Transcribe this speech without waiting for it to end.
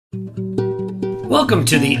Welcome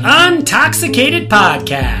to the Untoxicated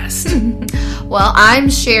Podcast. Well, I'm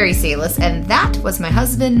Sherry Salis, and that was my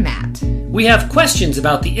husband, Matt. We have questions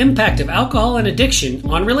about the impact of alcohol and addiction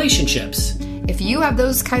on relationships. If you have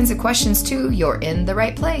those kinds of questions too, you're in the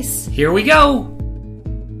right place. Here we go.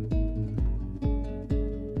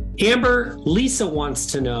 Amber, Lisa wants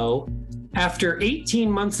to know, after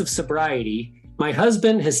 18 months of sobriety, my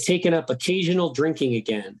husband has taken up occasional drinking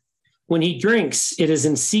again. When he drinks, it is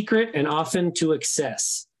in secret and often to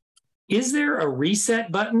excess. Is there a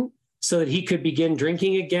reset button so that he could begin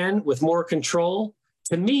drinking again with more control?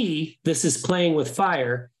 To me, this is playing with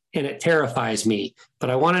fire and it terrifies me, but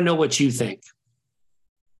I want to know what you think.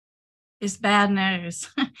 It's bad news.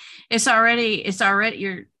 She's already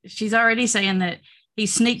saying that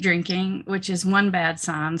he's sneak drinking, which is one bad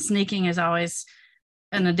sign. Sneaking is always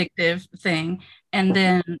an addictive thing. And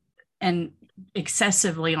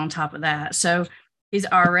excessively on top of that. So he's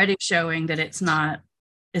already showing that it's not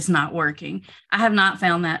working. I have not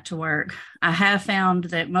found that to work. I have found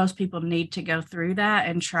that most people need to go through that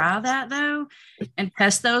and try that though, and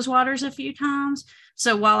test those waters a few times.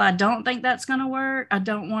 So while I don't think that's going to work, I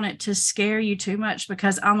don't want it to scare you too much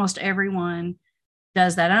because almost everyone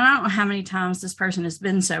does that. And I don't know how many times this person has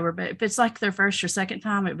been sober, but if it's like their first or second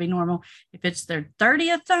time, it'd be normal. If it's their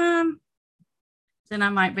 30th time, then I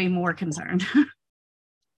might be more concerned.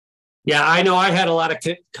 Yeah, I know I had a lot of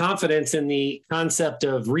confidence in the concept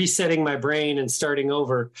of resetting my brain and starting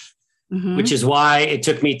over, which is why it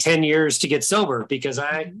took me 10 years to get sober, because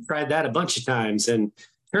I tried that a bunch of times and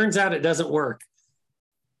turns out it doesn't work.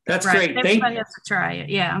 That's right. Great. Everybody has to try it.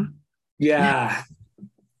 Yeah. Yeah.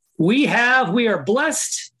 We are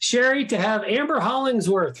blessed, Sherry, to have Amber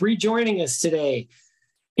Hollingsworth rejoining us today.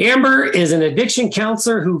 Amber is an addiction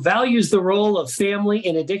counselor who values the role of family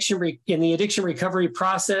in the addiction recovery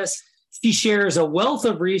process. She shares a wealth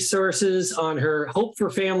of resources on her Hope for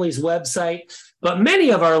Families website, but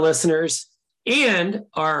many of our listeners and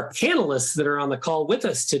our panelists that are on the call with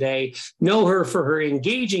us today know her for her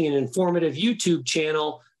engaging and informative YouTube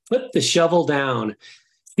channel, Put the Shovel Down.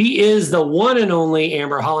 She is the one and only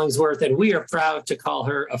Amber Hollingsworth, and we are proud to call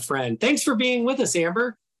her a friend. Thanks for being with us,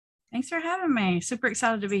 Amber. Thanks for having me. Super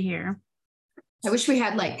excited to be here. I wish we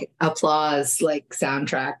had applause,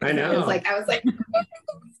 soundtrack. I know. I was like,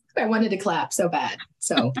 I wanted to clap so bad.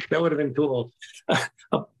 So that would have been cool. A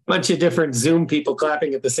bunch of different Zoom people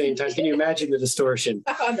clapping at the same time. Can you imagine the distortion?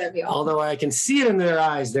 Oh, that'd be awesome. Although I can see it in their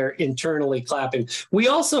eyes, they're internally clapping. We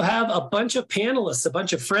also have a bunch of panelists, a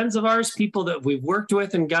bunch of friends of ours, people that we've worked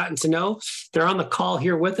with and gotten to know. They're on the call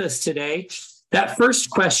here with us today. That first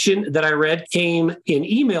question that I read came in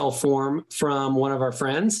email form from one of our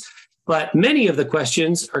friends, but many of the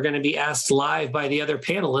questions are going to be asked live by the other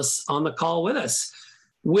panelists on the call with us.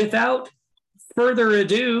 Without further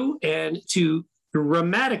ado, and to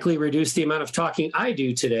dramatically reduce the amount of talking I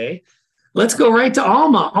do today, let's go right to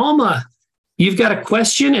Alma. Alma, you've got a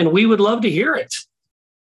question and we would love to hear it.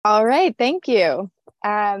 All right. Thank you.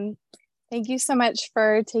 Thank you so much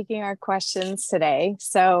for taking our questions today.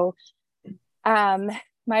 So,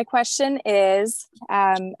 my question is,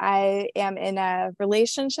 I am in a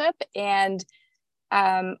relationship and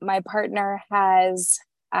my partner has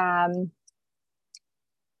come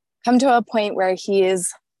to a point where he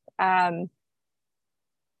is come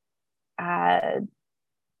to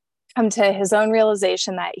his own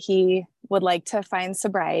realization that he would like to find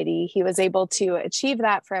sobriety. He was able to achieve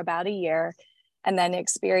that for about a year and then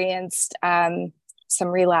experienced some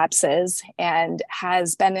relapses and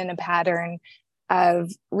has been in a pattern of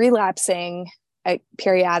relapsing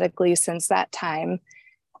periodically since that time.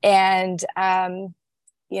 And,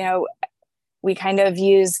 we kind of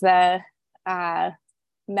use the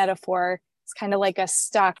metaphor. It's kind of like a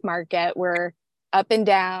stock market. We're up and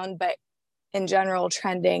down, but in general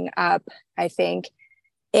trending up, I think.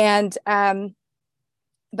 And,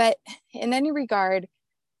 but in any regard,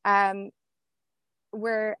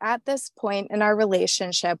 we're at this point in our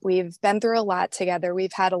relationship. We've been through a lot together.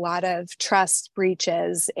 We've had a lot of trust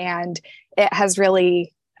breaches, and it has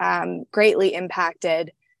really greatly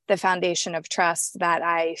impacted the foundation of trust that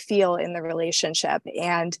I feel in the relationship.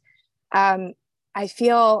 And I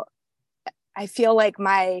feel like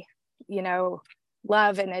my,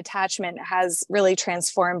 love and attachment has really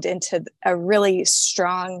transformed into a really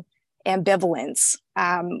strong ambivalence,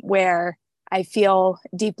 where I feel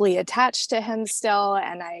deeply attached to him still,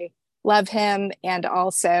 and I love him. And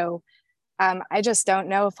also, I just don't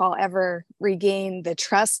know if I'll ever regain the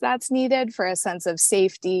trust that's needed for a sense of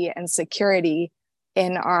safety and security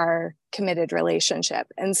in our committed relationship.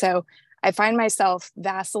 And so I find myself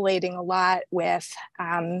vacillating a lot with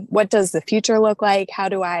what does the future look like?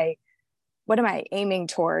 What am I aiming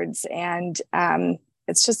towards? And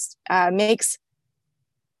it's just makes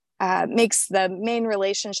the main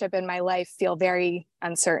relationship in my life feel very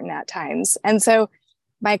uncertain at times. And so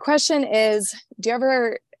my question is, do you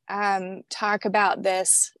ever talk about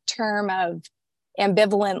this term of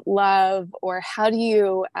ambivalent love, or how do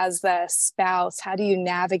you, as the spouse, how do you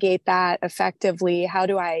navigate that effectively? How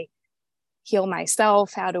do I heal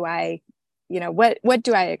myself? How do I, what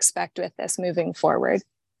do I expect with this moving forward?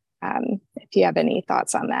 If you have any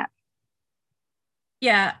thoughts on that.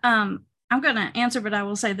 Yeah, I'm going to answer, but I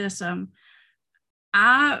will say this. In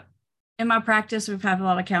my practice, we've had a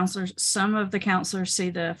lot of counselors. Some of the counselors see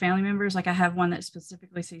the family members. Like I have one that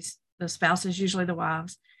specifically sees the spouses, usually the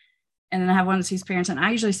wives. And then I have one that sees parents, and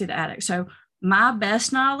I usually see the addict. So my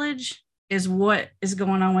best knowledge is what is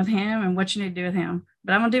going on with him and what you need to do with him.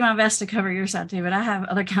 But I'm going to do my best to cover your side too. But I have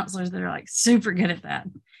other counselors that are like super good at that,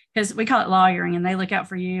 because we call it lawyering, and they look out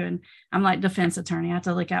for you. And I'm like defense attorney. I have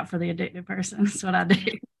to look out for the addicted person. That's what I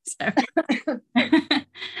do.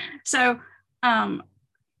 So,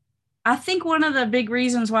 I think one of the big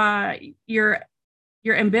reasons why your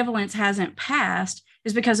ambivalence hasn't passed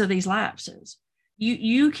is because of these lapses.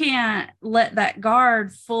 You can't let that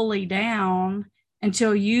guard fully down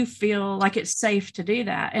until you feel like it's safe to do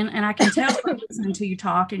that. And I can tell from listening to you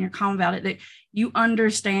talk and you're calm about it that you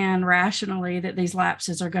understand rationally that these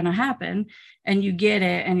lapses are going to happen, and you get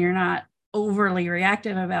it, and you're not overly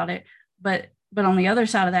reactive about it. But on the other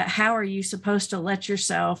side of that, how are you supposed to let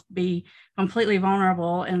yourself be completely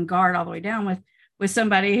vulnerable and guard all the way down with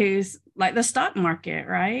somebody who's like the stock market,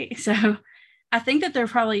 right? So I think that there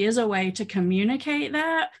probably is a way to communicate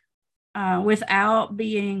that without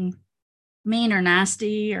being mean or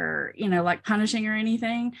nasty or, like punishing or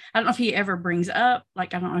anything. I don't know if he ever brings up,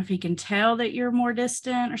 like, I don't know if he can tell that you're more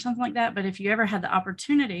distant or something like that. But if you ever had the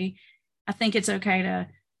opportunity, I think it's okay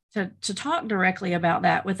to talk directly about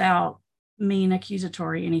that without mean,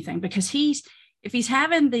 accusatory, anything, because if he's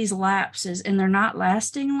having these lapses and they're not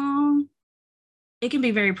lasting long, it can be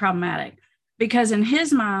very problematic, because in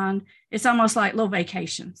his mind, it's almost like little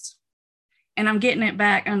vacations, and I'm getting it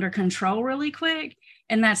back under control really quick.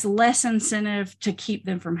 And that's less incentive to keep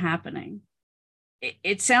them from happening.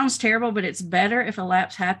 It sounds terrible, but it's better if a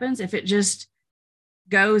lapse happens, if it just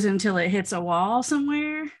goes until it hits a wall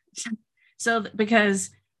somewhere. So, because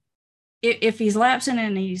if he's lapsing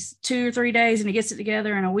in these 2 or 3 days and he gets it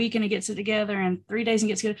together, in a week and he gets it together, and 3 days and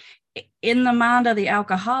gets it together, in the mind of the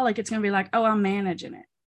alcoholic, it's going to be like, oh, I'm managing it.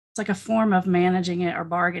 It's like a form of managing it or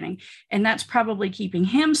bargaining. And that's probably keeping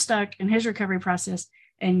him stuck in his recovery process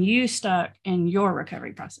and you stuck in your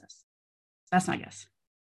recovery process. That's my guess.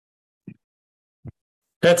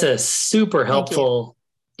 That's a super helpful.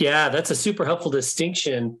 Yeah, that's a super helpful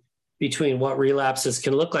distinction between what relapses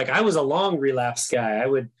can look like. I was a long relapse guy. I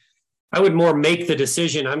would more make the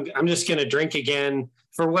decision. I'm just going to drink again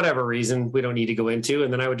for whatever reason we don't need to go into.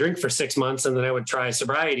 And then I would drink for 6 months, and then I would try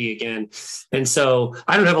sobriety again. And so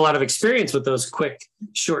I don't have a lot of experience with those quick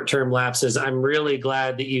short-term lapses. I'm really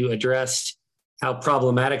glad that you addressed how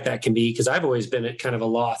problematic that can be, because I've always been at kind of a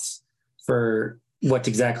loss for what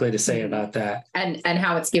exactly to say about that. And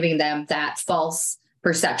how it's giving them that false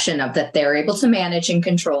perception of that they're able to manage and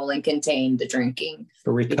control and contain the drinking.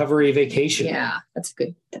 A recovery vacation. Yeah, that's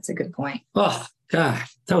a good point. Oh, God,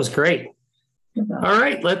 that was great. All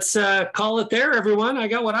right, let's call it there, everyone. I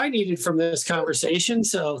got what I needed from this conversation.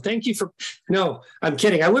 So thank you for, no, I'm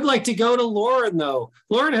kidding. I would like to go to Lauren, though.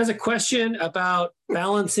 Lauren has a question about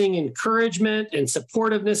balancing encouragement and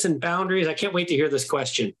supportiveness and boundaries. I can't wait to hear this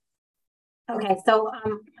question. Okay, so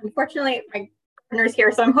unfortunately, my partner's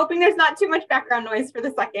here, so I'm hoping there's not too much background noise for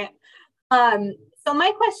the second. So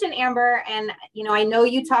my question, Amber, and I know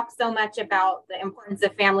you talk so much about the importance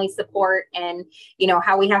of family support and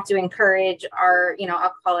how we have to encourage our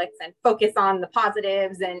alcoholics and focus on the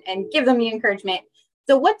positives and give them the encouragement.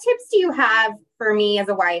 So what tips do you have for me as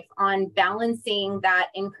a wife on balancing that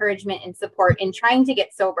encouragement and support in trying to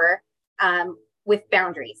get sober with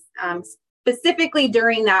boundaries, specifically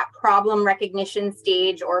during that problem recognition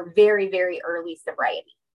stage or very, very early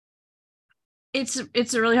sobriety? It's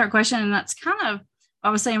a really hard question, and that's kind of, I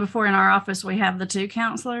was saying before, in our office, we have the 2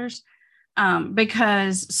 counselors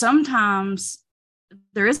because sometimes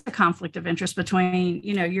there is a conflict of interest between,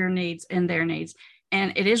 your needs and their needs.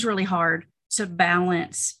 And it is really hard to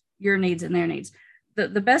balance your needs and their needs. The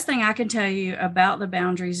best thing I can tell you about the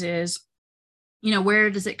boundaries is, where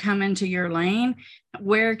does it come into your lane?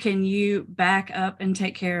 Where can you back up and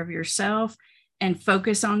take care of yourself and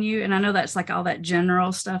focus on you? And I know that's like all that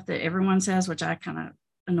general stuff that everyone says, which I kind of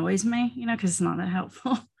annoys me, because it's not that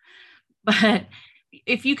helpful. But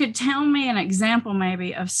if you could tell me an example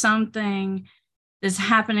maybe of something that's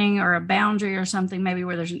happening or a boundary or something, maybe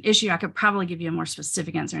where there's an issue, I could probably give you a more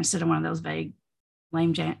specific answer instead of one of those vague,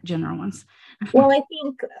 lame general ones. Well, I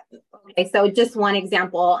think, okay, so just one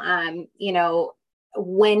example,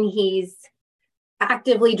 when he's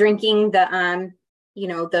actively drinking,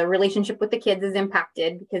 the relationship with the kids is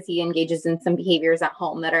impacted because he engages in some behaviors at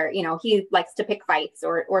home that are, he likes to pick fights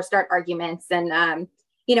or start arguments and,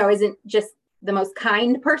 isn't just the most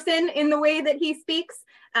kind person in the way that he speaks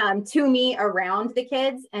to me around the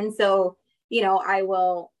kids. And so, I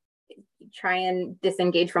will try and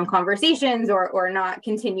disengage from conversations or not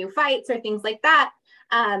continue fights or things like that.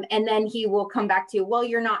 And then he will come back to, well,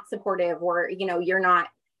 you're not supportive, or, you're not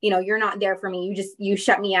there for me. You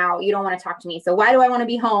shut me out. You don't want to talk to me. So why do I want to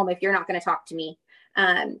be home if you're not going to talk to me?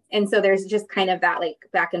 And so there's just kind of that like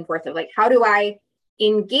back and forth of like, how do I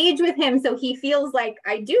engage with him so he feels like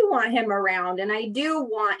I do want him around and I do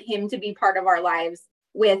want him to be part of our lives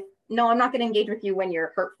with, no, I'm not going to engage with you when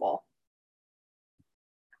you're hurtful.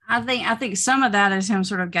 I think some of that is him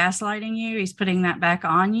sort of gaslighting you. He's putting that back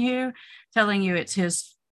on you, telling you it's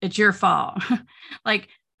your fault. Like,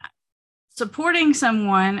 supporting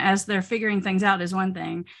someone as they're figuring things out is one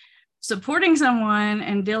thing. Supporting someone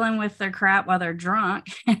and dealing with their crap while they're drunk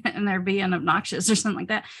and they're being obnoxious or something like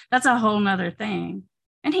that, that's a whole nother thing.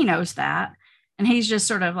 And he knows that. And he's just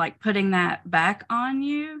sort of like putting that back on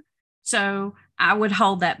you. So I would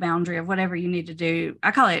hold that boundary of whatever you need to do.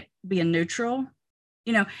 I call it being neutral.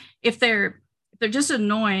 If they're just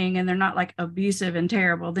annoying and they're not like abusive and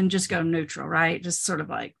terrible, then just go neutral, right? Just sort of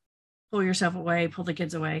like pull yourself away, pull the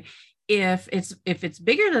kids away. If it's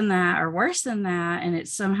bigger than that or worse than that, and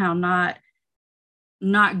it's somehow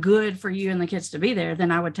not good for you and the kids to be there,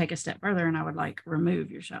 then I would take a step further and I would like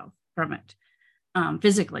remove yourself from it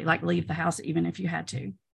physically, like leave the house even if you had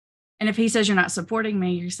to. And if he says you're not supporting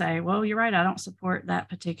me, you say, well, you're right, I don't support that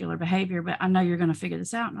particular behavior, but I know you're going to figure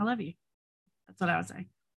this out and I love you. That's what I would say.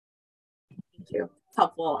 Thank you. It's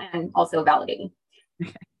helpful and also validating.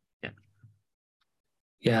 Okay. Good.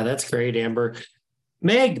 Yeah, that's great, Amber.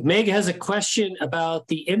 Meg has a question about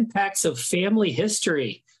the impacts of family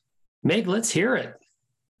history. Meg, let's hear it.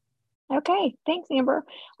 Okay, thanks, Amber.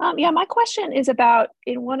 My question is about,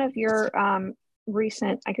 in one of your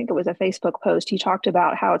recent, I think it was a Facebook post, you talked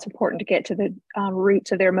about how it's important to get to the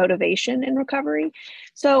roots of their motivation in recovery.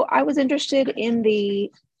 So I was interested in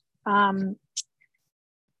the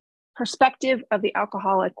perspective of the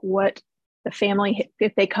alcoholic, what the family,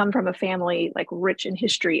 if they come from a family like rich in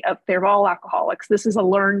history of they're all alcoholics, this is a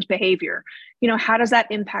learned behavior, how does that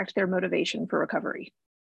impact their motivation for recovery?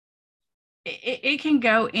 It can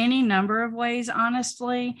go any number of ways,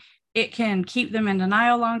 honestly. It can keep them in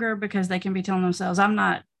denial longer because they can be telling themselves, I'm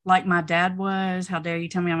not like my dad was. How dare you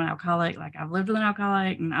tell me I'm an alcoholic? Like, I've lived with an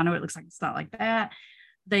alcoholic and I know it looks like it's not like that.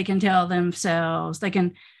 They can tell themselves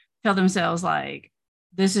like,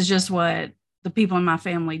 this is just what the people in my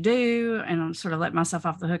family do, and I'm sort of let myself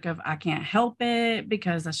off the hook of I can't help it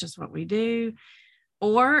because that's just what we do.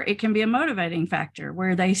 Or it can be a motivating factor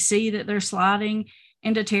where they see that they're sliding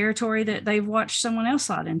into territory that they've watched someone else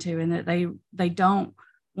slide into and that they don't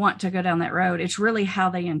want to go down that road. It's really how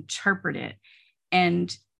they interpret it.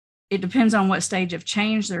 And it depends on what stage of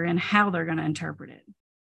change they're in, how they're going to interpret it.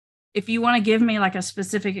 If you want to give me like a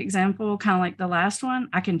specific example, kind of like the last one,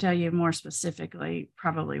 I can tell you more specifically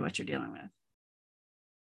probably what you're dealing with.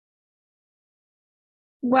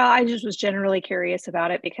 Well, I just was generally curious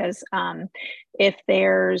about it because I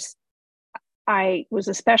was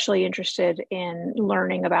especially interested in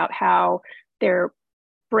learning about how their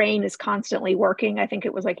brain is constantly working. I think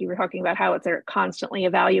it was like you were talking about how they're constantly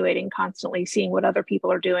evaluating, constantly seeing what other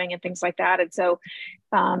people are doing and things like that. And so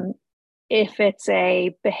if it's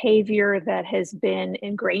a behavior that has been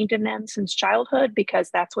ingrained in them since childhood,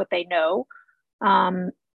 because that's what they know,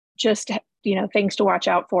 things to watch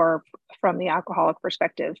out for from the alcoholic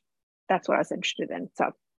perspective. That's what I was interested in.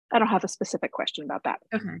 So I don't have a specific question about that.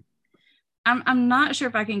 Okay. I'm not sure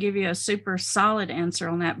if I can give you a super solid answer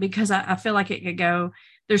on that because I feel like it could go,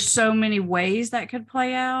 there's so many ways that could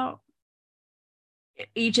play out.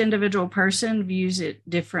 Each individual person views it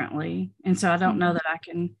differently. And so I don't know that I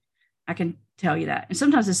can tell you that. And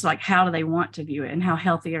sometimes it's like, how do they want to view it and how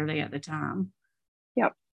healthy are they at the time?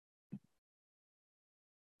 Yep.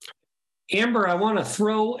 Amber, I want to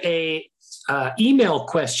throw a email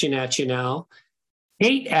question at you now.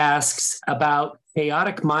 Kate asks about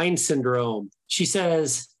chaotic mind syndrome. She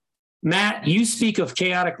says, Matt, you speak of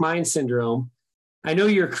chaotic mind syndrome. I know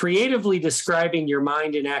you're creatively describing your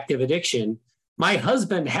mind in active addiction, my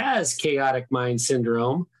husband has chaotic mind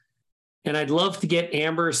syndrome, and I'd love to get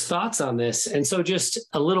Amber's thoughts on this. And so just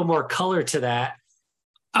a little more color to that.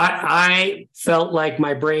 I felt like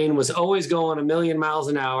my brain was always going a million miles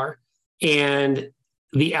an hour, and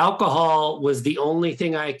the alcohol was the only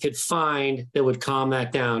thing I could find that would calm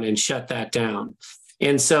that down and shut that down.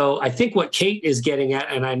 And so I think what Kate is getting at,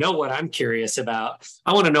 and I know what I'm curious about,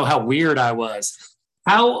 I want to know how weird I was.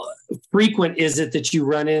 How frequent is it that you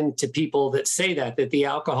run into people that say that the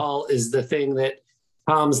alcohol is the thing that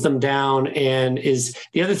calms them down? And is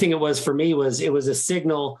the other thing it was for me was it was a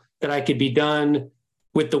signal that I could be done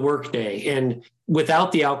with the workday. And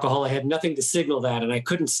without the alcohol, I had nothing to signal that, and I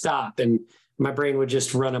couldn't stop, and my brain would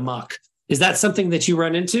just run amok. Is that something that you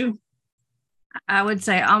run into? I would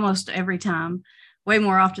say almost every time, way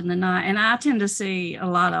more often than not. And I tend to see a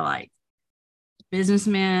lot of like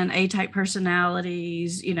businessmen, A-type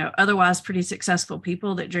personalities, otherwise pretty successful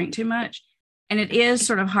people that drink too much. And it is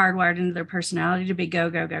sort of hardwired into their personality to be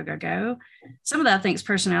go, go, go, go, go. Some of that I think is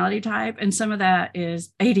personality type, and some of that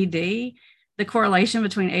is ADD. The correlation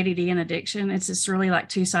between ADD and addiction, it's just really like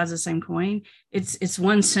two sides of the same coin. It's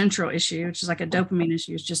one central issue, which is like a dopamine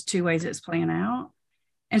issue. It's just two ways it's playing out.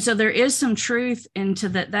 And so there is some truth into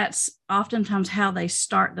that. That's oftentimes how they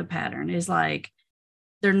start the pattern, is like,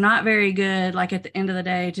 they're not very good, like at the end of the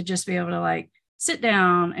day, to just be able to like sit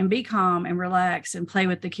down and be calm and relax and play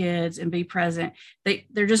with the kids and be present.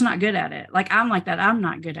 They're just not good at it. Like I'm like that. I'm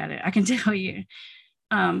not good at it, I can tell you.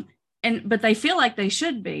 But they feel like they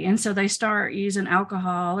should be. And so they start using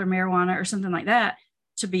alcohol or marijuana or something like that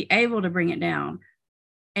to be able to bring it down.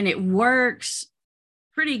 And it works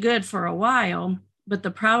pretty good for a while. But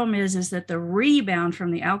the problem is that the rebound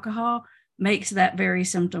from the alcohol makes that very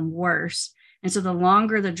symptom worse. And so the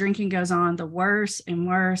longer the drinking goes on, the worse and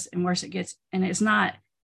worse and worse it gets. And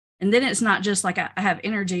then it's not just like I have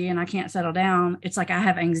energy and I can't settle down. It's like I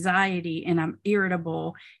have anxiety and I'm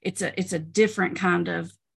irritable. It's a different kind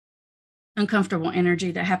of uncomfortable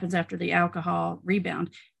energy that happens after the alcohol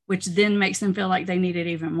rebound, which then makes them feel like they need it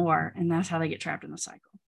even more. And that's how they get trapped in the cycle.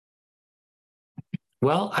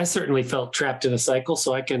 Well, I certainly felt trapped in a cycle,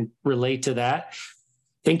 so I can relate to that.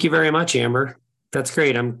 Thank you very much, Amber. That's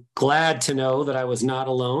great. I'm glad to know that I was not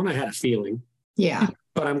alone. I had a feeling. Yeah.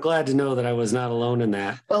 But I'm glad to know that I was not alone in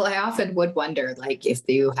that. Well, I often would wonder, like, if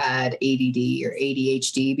you had ADD or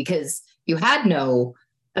ADHD, because you had no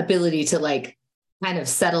ability to, like, kind of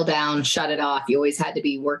settle down, shut it off. You always had to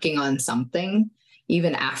be working on something,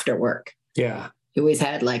 even after work. Yeah. You always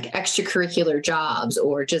had, like, extracurricular jobs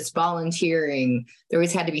or just volunteering. There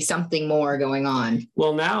always had to be something more going on.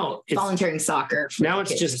 Well, now it's volunteering soccer. Now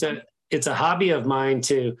it's just it's a hobby of mine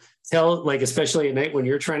to tell, like, especially at night when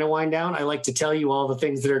you're trying to wind down, I like to tell you all the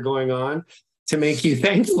things that are going on to make you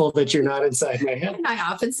thankful that you're not inside my head. I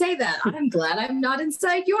often say that. I'm glad I'm not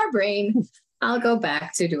inside your brain. I'll go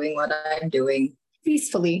back to doing what I'm doing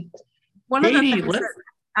peacefully. One of the things that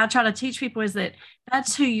I try to teach people is that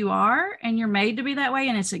that's who you are and you're made to be that way,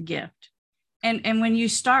 and it's a gift. And when you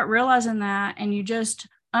start realizing that and you just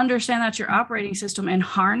understand that's your operating system and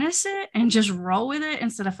harness it and just roll with it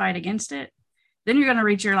instead of fight against it, then you're going to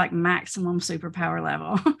reach your like maximum superpower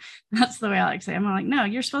level. That's the way I like to say it. I'm like, no,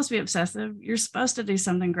 you're supposed to be obsessive. You're supposed to do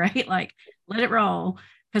something great. Like, let it roll,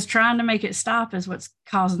 because trying to make it stop is what's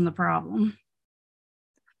causing the problem.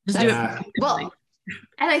 Just do it. Well,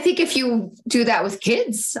 and I think if you do that with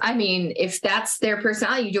kids, I mean, if that's their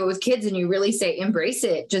personality, you do it with kids and you really say, embrace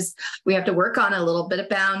it. Just, we have to work on a little bit of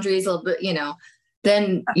boundaries, a little bit,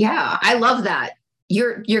 then yeah, I love that.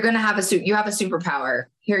 You're going to have you have a superpower.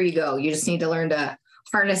 Here you go. You just need to learn to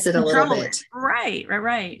harness it a little bit.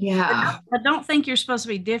 Right. Yeah. I don't think you're supposed to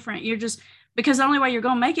be different. You're just, because the only way you're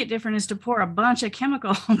going to make it different is to pour a bunch of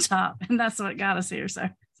chemical on top. And that's what got us here. So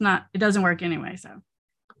it doesn't work anyway. So.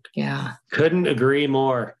 Yeah. Couldn't agree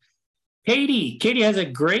more. Katie has a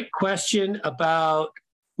great question about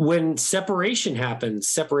when separation happens,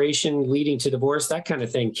 separation leading to divorce, that kind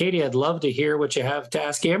of thing. Katie, I'd love to hear what you have to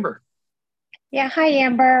ask Amber. Yeah. Hi,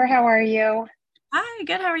 Amber. How are you? Hi,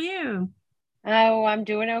 good. How are you? Oh, I'm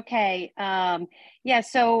doing okay.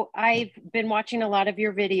 So I've been watching a lot of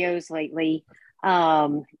your videos lately.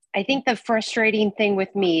 I think the frustrating thing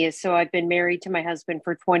with me is, so I've been married to my husband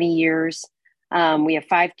for 20 years. We have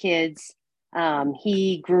 5 kids.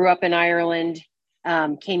 He grew up in Ireland,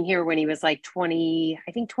 came here when he was like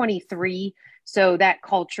 23. So that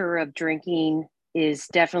culture of drinking is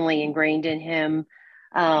definitely ingrained in him.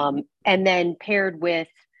 And then paired with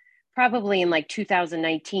probably in like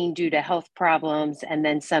 2019, due to health problems and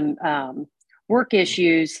then some work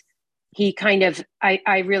issues, he kind of,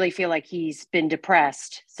 I really feel like he's been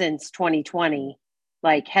depressed since 2020,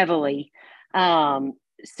 like heavily.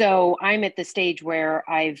 So I'm at the stage where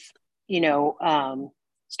I've,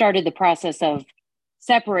 started the process of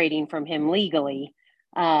separating from him legally,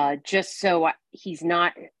 just so he's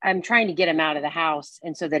not, I'm trying to get him out of the house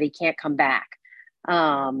and so that he can't come back.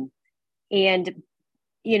 And,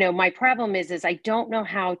 my problem is I don't know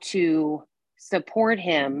how to support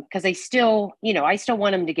him because I still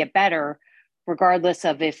want him to get better regardless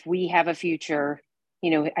of if we have a future.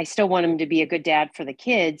 I still want him to be a good dad for the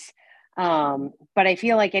kids. But I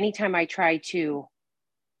feel like anytime I try to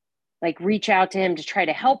reach out to him to try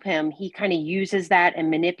to help him, he kind of uses that and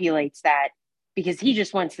manipulates that because he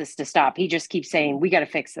just wants this to stop. He just keeps saying, we got to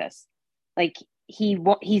fix this. He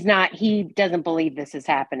doesn't believe this is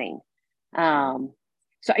happening.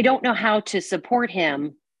 So I don't know how to support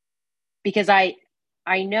him because I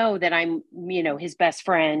know that I'm, his best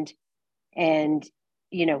friend and,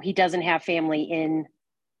 he doesn't have family in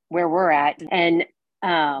where we're at. And,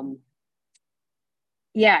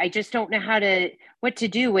 I just don't know what to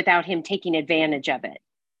do without him taking advantage of it.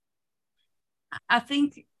 I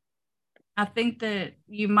think that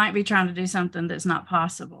you might be trying to do something that's not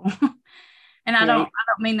possible. And I don't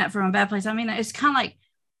mean that from a bad place. I mean, it's kind of like,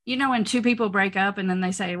 when two people break up and then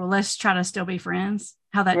they say, well, let's try to still be friends,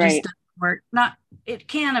 how that just doesn't work. It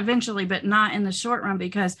can eventually, but not in the short run,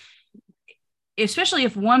 because especially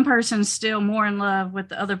if one person's still more in love with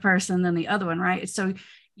the other person than the other one, right? So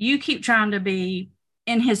you keep trying to be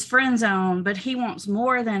in his friend zone, but he wants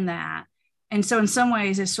more than that. And so in some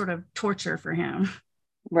ways it's sort of torture for him.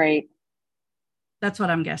 Right. That's what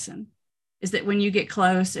I'm guessing, is that when you get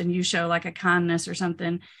close and you show like a kindness or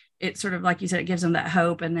something, it sort of, like you said, it gives him that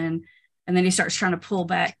hope. And then he starts trying to pull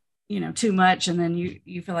back, too much. And then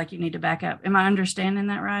you feel like you need to back up. Am I understanding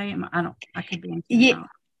that right? I could be.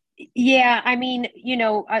 Yeah. I mean,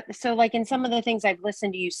 so like in some of the things I've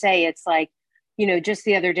listened to you say, it's like, just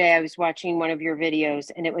the other day I was watching one of your videos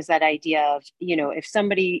and it was that idea of,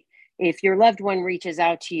 if your loved one reaches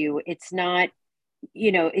out to you, it's not,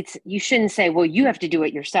 you shouldn't say, well, you have to do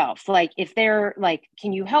it yourself. Like if they're like,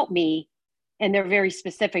 can you help me? And they're very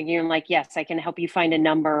specific. You're like, yes, I can help you find a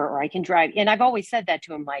number or I can drive. And I've always said that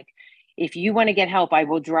to him. Like, if you want to get help, I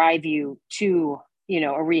will drive you to,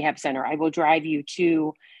 a rehab center. I will drive you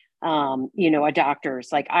to, a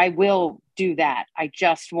doctor's. Like, I will do that. I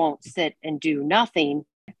just won't sit and do nothing.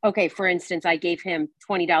 Okay. For instance, I gave him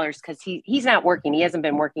 $20 because he's not working. He hasn't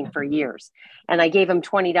been working for years. And I gave him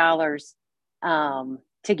 $20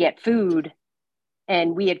 to get food.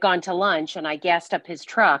 And we had gone to lunch and I gassed up his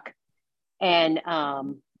truck. And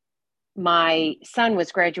my son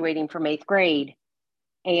was graduating from 8th grade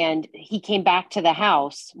and he came back to the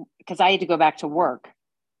house because I had to go back to work.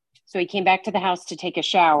 So he came back to the house to take a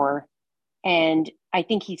shower. And I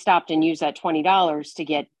think he stopped and used that $20 to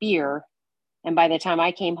get beer. And by the time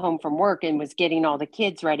I came home from work and was getting all the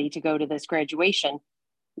kids ready to go to this graduation,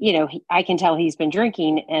 I can tell he's been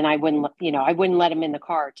drinking and I wouldn't let him in the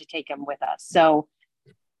car to take him with us. So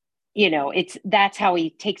that's how he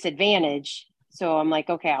takes advantage. So I'm like,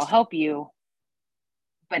 okay, I'll help you.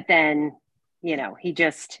 But then,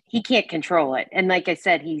 he can't control it. And like I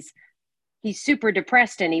said, he's super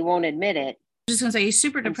depressed and he won't admit it. I'm just going to say he's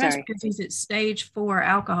super depressed because he's at stage 4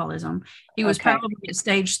 alcoholism. He was probably at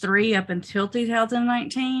stage 3 up until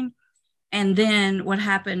 2019. And then what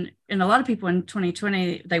happened, and a lot of people in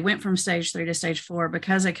 2020, they went from stage 3 to stage 4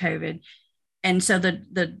 because of COVID. And so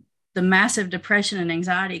the massive depression and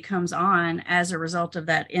anxiety comes on as a result of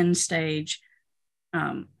that end stage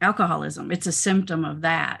alcoholism. It's a symptom of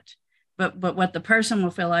that. But what the person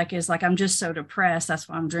will feel like is like, I'm just so depressed, that's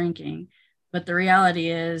why I'm drinking. But the reality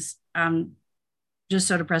is I'm just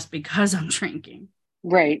so depressed because I'm drinking.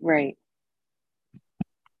 Right.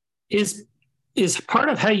 Is part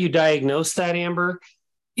of how you diagnose that, Amber,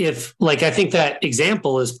 if I think that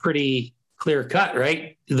example is pretty clear cut,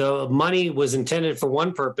 right? The money was intended for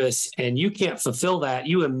one purpose and you can't fulfill that.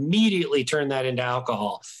 You immediately turn that into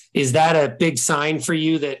alcohol. Is that a big sign for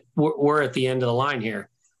you that we're at the end of the line here?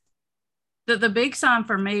 The big sign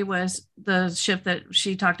for me was the shift that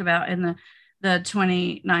she talked about in the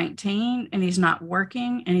 2019, and he's not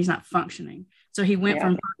working and he's not functioning. So he went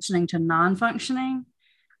from functioning to non-functioning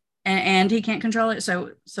and he can't control it. So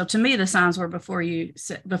to me, the signs were before the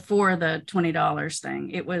 $20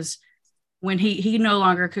 thing. It was when he no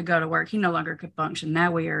longer could go to work. He no longer could function.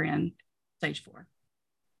 Now we are in stage 4.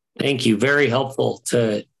 Thank you. Very helpful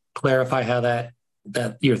to clarify how that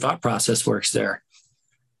your thought process works there.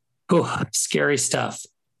 Oh, scary stuff.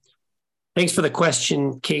 Thanks for the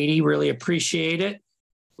question, Katie. Really appreciate it.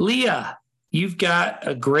 Leah, you've got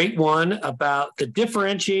a great one about the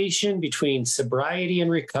differentiation between sobriety and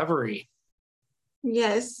recovery.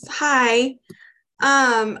 Yes. Hi.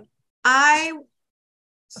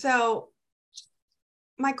 So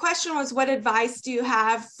my question was, what advice do you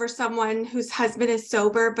have for someone whose husband is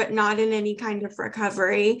sober but not in any kind of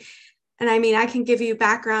recovery? And I mean, I can give you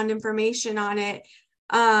background information on it.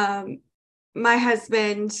 My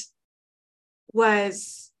husband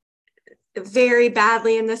was very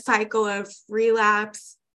badly in the cycle of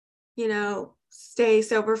relapse, stay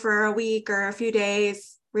sober for a week or a few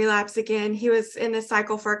days, relapse again. He was in the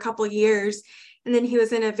cycle for a couple of years, and then he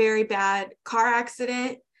was in a very bad car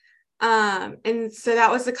accident. And so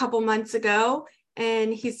that was a couple months ago,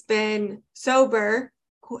 and he's been sober,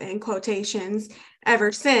 in quotations,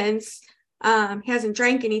 ever since. He hasn't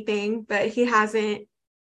drank anything, but he hasn't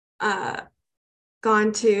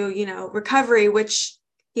gone to, recovery, which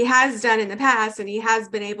he has done in the past, and he has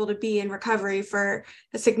been able to be in recovery for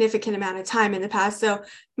a significant amount of time in the past. So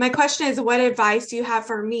my question is, what advice do you have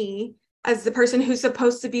for me as the person who's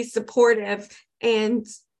supposed to be supportive and,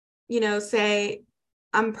 say,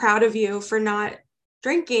 I'm proud of you for not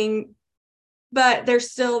drinking, but there's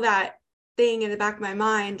still that thing in the back of my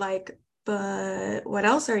mind, like, but what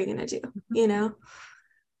else are you going to do?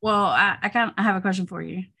 Well, I have a question for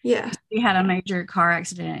you. Yeah. He had a major car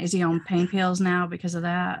accident. Is he on pain pills now because of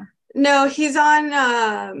that? No, he's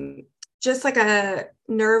on just like a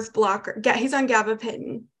nerve blocker. He's on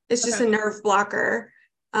gabapentin. It's just a nerve blocker.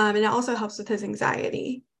 And it also helps with his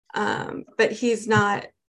anxiety. But he's not,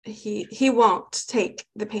 he won't take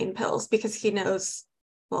the pain pills because he knows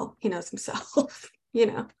himself,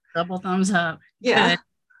 Double thumbs up. Yeah.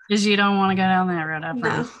 Because you don't want to go down that road, I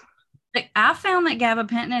promise. No. I found that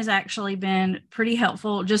gabapentin has actually been pretty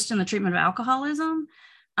helpful just in the treatment of alcoholism.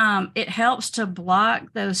 It helps to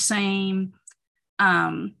block those same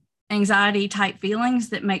anxiety type feelings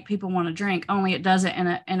that make people want to drink, only it does it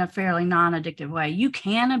in a fairly non-addictive way. You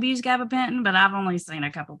can abuse gabapentin, but I've only seen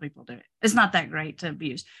a couple people do it. It's not that great to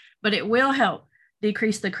abuse, but it will help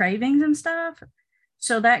decrease the cravings and stuff.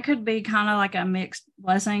 So that could be kind of like a mixed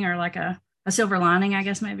blessing, or like a silver lining, I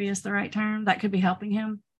guess maybe is the right term. That could be helping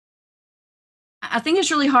him. I think it's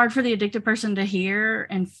really hard for the addicted person to hear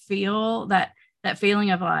and feel that feeling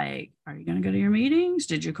of like, are you going to go to your meetings?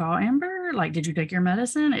 Did you call Amber? Like, did you take your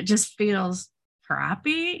medicine? It just feels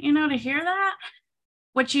crappy, to hear that.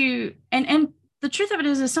 And the truth of it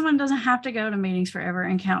is someone doesn't have to go to meetings forever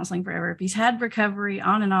and counseling forever. If he's had recovery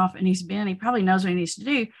on and off and he probably knows what he needs to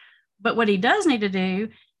do. But what he does need to do,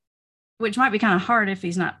 which might be kind of hard if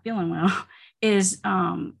he's not feeling well, is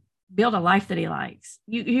build a life that he likes.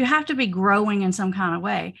 You have to be growing in some kind of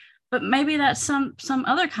way, but maybe that's some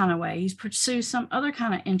other kind of way. He's pursued some other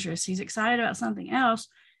kind of interest. He's excited about something else.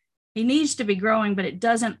 He needs to be growing, but it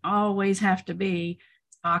doesn't always have to be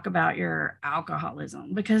talk about your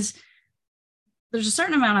alcoholism, because there's a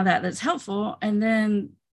certain amount of that that's helpful. And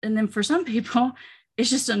then for some people, it's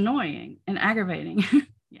just annoying and aggravating.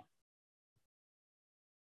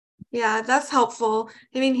 Yeah, that's helpful.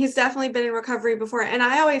 I mean, he's definitely been in recovery before. And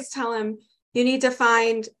I always tell him, you need to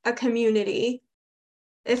find a community.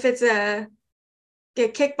 If it's a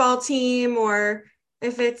kickball team, or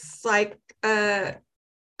if it's like a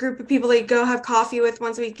group of people that you go have coffee with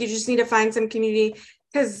once a week, you just need to find some community.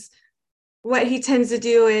 Because what he tends to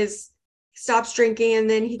do is he stops drinking and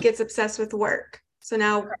then he gets obsessed with work. So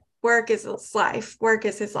now work is his life. Work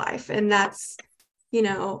is his life. And that's,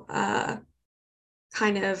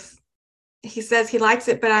 kind of, he says he likes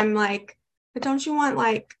it, but I'm like, but don't you want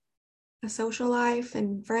like a social life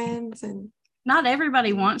and friends? And not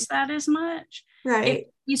everybody wants that as much. Right.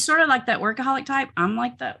 You sort of like that workaholic type. I'm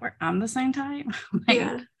like that. I'm the same type.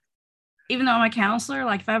 Even though I'm a counselor,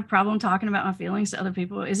 like if I have a problem talking about my feelings to other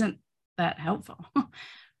people, isn't that helpful?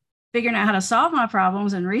 Figuring out how to solve my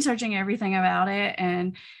problems and researching everything about it,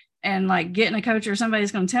 and like getting a coach or somebody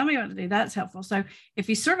that's going to tell me what to do, that's helpful. So if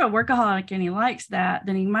he's sort of a workaholic and he likes that,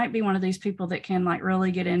 then he might be one of these people that can like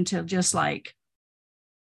really get into just like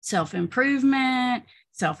self-improvement,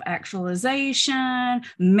 self-actualization,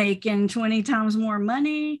 making 20 times more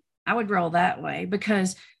money. I would roll that way,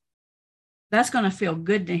 because that's going to feel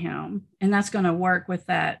good to him, and that's going to work with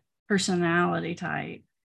that personality type.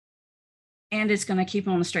 And it's going to keep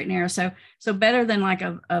him on the straight and narrow. So better than like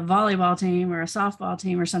a volleyball team or a softball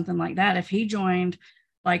team or something like that. If he joined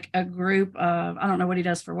like a group of, I don't know what he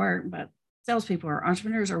does for work, but salespeople or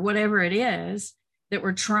entrepreneurs or whatever it is that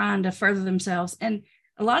were trying to further themselves. And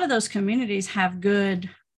a lot of those communities have good,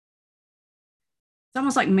 it's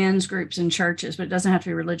almost like men's groups in churches, but it doesn't have to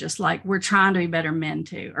be religious. Like we're trying to be better men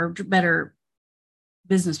too, or better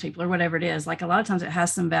business people or whatever it is. Like a lot of times it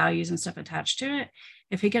has some values and stuff attached to it.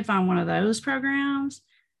 If he could find one of those programs,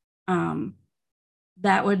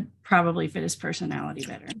 that would probably fit his personality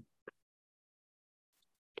better.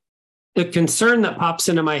 The concern that pops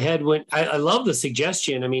into my head when I love the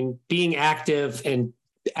suggestion. I mean, being active in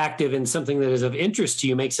something that is of interest to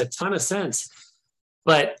you makes a ton of sense.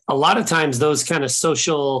 But a lot of times those kind of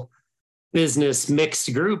social business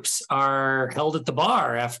mixed groups are held at the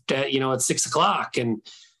bar after, at 6:00.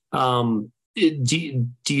 And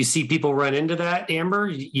do you see people run into that, Amber?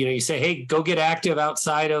 You say, hey, go get active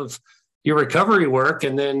outside of your recovery work.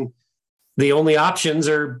 And then the only options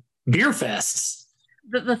are beer fests.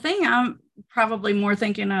 The thing I'm probably more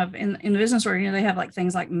thinking of in the business world, they have like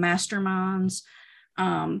things like masterminds.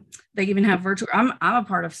 They even have virtual. I'm a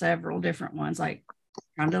part of several different ones, like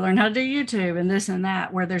trying to learn how to do YouTube and this and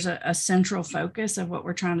that, where there's a central focus of what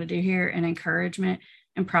we're trying to do here and encouragement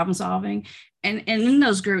and problem solving. And in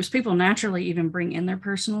those groups, people naturally even bring in their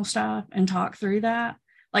personal stuff and talk through that.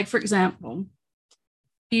 Like, for example,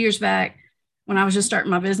 a few years back when I was just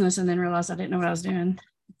starting my business and then realized I didn't know what I was doing,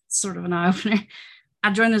 it's sort of an eye-opener.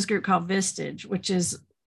 I joined this group called Vistage, it's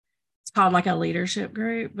called like a leadership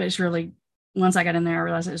group, but it's really, once I got in there, I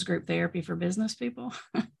realized it was group therapy for business people.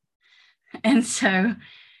 And so,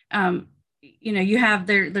 they're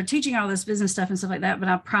teaching all this business stuff and stuff like that, but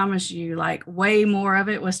I promise you, like, way more of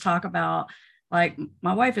it was talk about, like,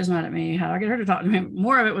 my wife is mad at me, how do I get her to talk to me?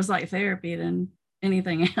 More of it was like therapy than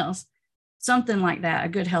anything else. Something like that, a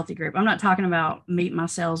good, healthy group. I'm not talking about meet my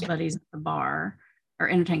sales buddies at the bar or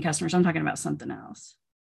entertain customers. I'm talking about something else.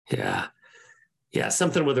 Yeah.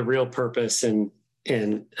 Something with a real purpose and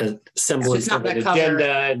a semblance of an agenda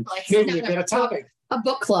and maybe a bit of topic. A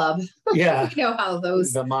book club. Yeah. How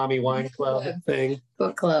those. The mommy wine club thing.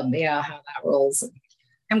 Book club. Yeah. How that rolls.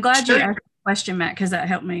 I'm glad you asked the question, Matt, because that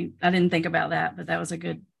helped me. I didn't think about that, but that was a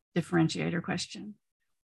good differentiator question.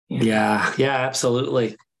 Yeah,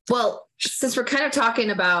 absolutely. Well, since we're kind of talking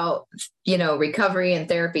about, recovery and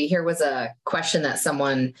therapy, here was a question that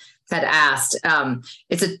someone had asked.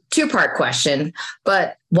 It's a two-part question,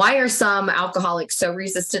 but why are some alcoholics so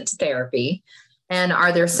resistant to therapy? And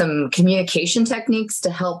are there some communication techniques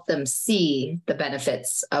to help them see the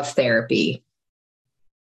benefits of therapy?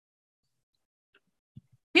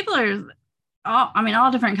 People are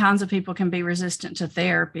all different kinds of people can be resistant to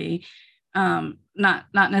therapy. Not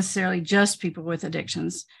necessarily just people with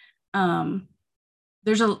addictions.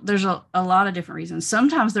 There's a lot of different reasons.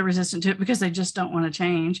 Sometimes they're resistant to it because they just don't want to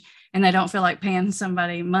change and they don't feel like paying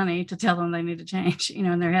somebody money to tell them they need to change.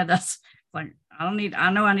 In their head, that's like, I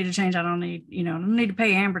know I need to change. I don't need to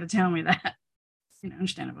pay Amber to tell me that.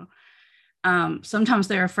 Understandable. Sometimes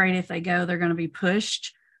they're afraid if they go, they're going to be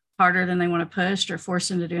pushed harder than they want to push or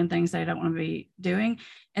forced into doing things they don't want to be doing.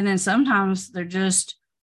 And then sometimes they're just,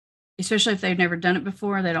 especially if they've never done it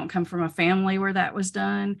before, they don't come from a family where that was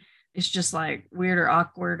done. It's just like weird or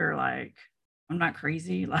awkward or like, I'm not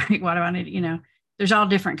crazy. Like, why do I need, there's all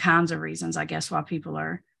different kinds of reasons, I guess, why people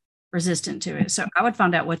are resistant to it. So I would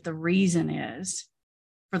find out what the reason is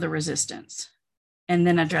for the resistance and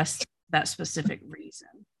then address that specific reason.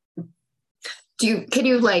 Can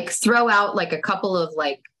you like throw out like a couple of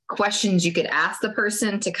like questions you could ask the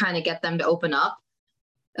person to kind of get them to open up?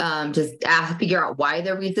 Just figure out why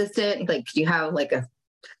they're resistant. Like, do you have like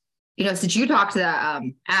since you talk to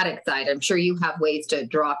the addict side, I'm sure you have ways to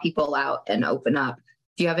draw people out and open up.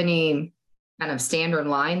 Do you have any kind of standard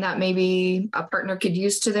line that maybe a partner could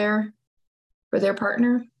use for their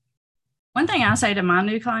partner? One thing I say to my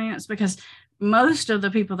new clients, because most of the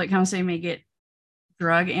people that come see me get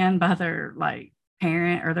drug in by their like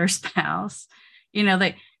parent or their spouse,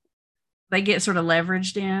 they get sort of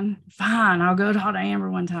leveraged in. Fine, I'll go talk to Amber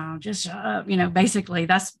one time. Just shut up. Basically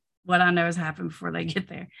that's what I know has happened before they get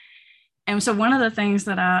there. And so one of the things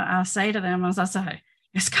that I say to them is I say,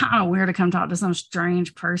 it's kind of weird to come talk to some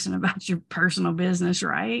strange person about your personal business,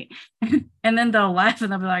 right? And then they'll laugh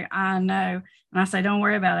and they'll be like, I know. And I say, don't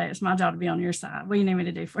worry about it. It's my job to be on your side. What do you need me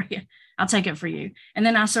to do for you? I'll take it for you. And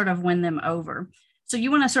then I sort of win them over. So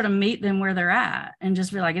you want to sort of meet them where they're at and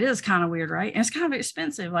just be like, it is kind of weird, right? And it's kind of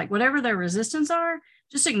expensive. Like whatever their resistance are,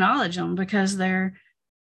 just acknowledge them because they're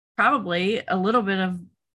probably a little bit of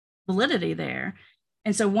validity there.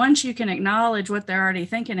 And so once you can acknowledge what they're already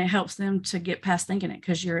thinking, it helps them to get past thinking it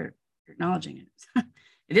because you're acknowledging it.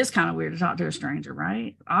 It is kind of weird to talk to a stranger,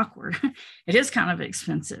 right? Awkward. It is kind of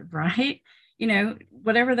expensive, right?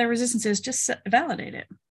 Whatever their resistance is, just validate it.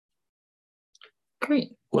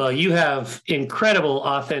 Great. Well, you have incredible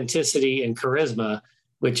authenticity and charisma,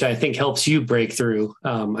 which I think helps you break through.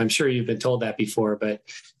 I'm sure you've been told that before, but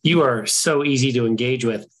you are so easy to engage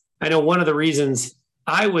with. I know one of the reasons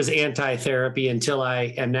I was anti-therapy until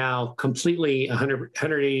I am now completely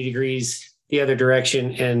 180 degrees the other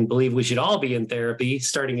direction and believe we should all be in therapy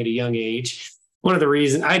starting at a young age. One of the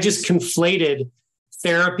reasons I just conflated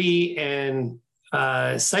therapy and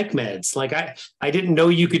psych meds. Like I didn't know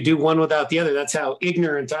you could do one without the other. That's how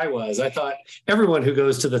ignorant I was. I thought everyone who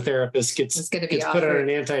goes to the therapist gets put on an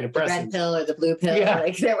antidepressant. The red pill or the blue pill. Yeah.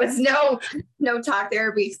 Like there was no talk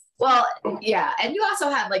therapy. Well, yeah. And you also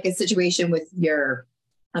had like a situation with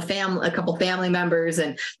a couple family members,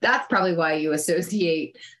 and that's probably why you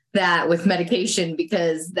associate that with medication,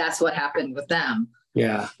 because that's what happened with them.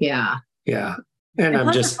 Yeah. Yeah. Yeah. And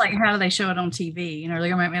I'm just like, how do they show it on TV? You know, they're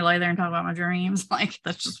gonna make me lay there and talk about my dreams. Like,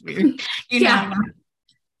 that's just weird. You know,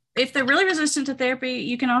 if they're really resistant to therapy,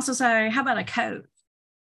 you can also say, how about a coach?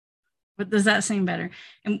 But does that seem better?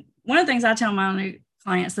 And one of the things I tell my new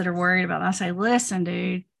clients that are worried about, I say, listen,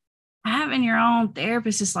 dude, having your own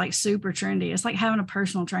therapist is like super trendy. It's like having a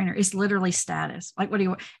personal trainer. It's literally status. Like,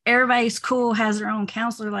 everybody's cool, has their own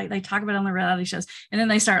counselor. Like they talk about it on the reality shows, and then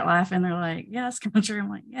they start laughing. They're like, yeah, that's kind of true. I'm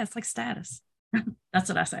like, yeah, it's like status. That's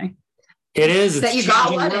what I say. It is. That you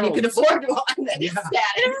got one and you can afford one. Yeah.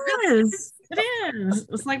 It is. It is.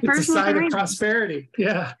 It's like personal. It's a sign of prosperity.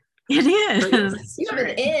 Yeah. It is. You have an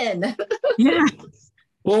in. Yeah.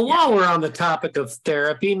 Well, while we're on the topic of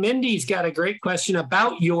therapy, Mindy's got a great question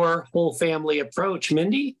about your whole family approach.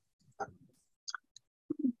 Mindy?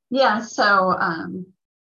 Yeah, so,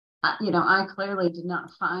 I clearly did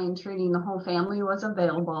not find treating the whole family was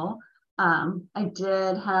available. I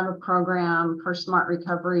did have a program for Smart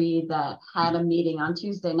Recovery that had a meeting on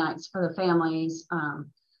Tuesday nights for the families.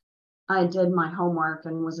 I did my homework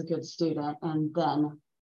and was a good student, and then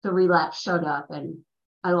the relapse showed up and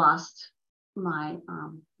I lost my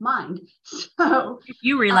mind. So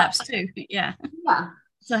you relapsed too. Yeah.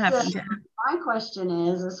 So happens. Yeah. My question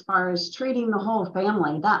is, as far as treating the whole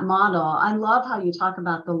family, that model, I love how you talk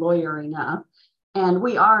about the lawyering up, and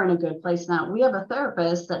we are in a good place now. We have a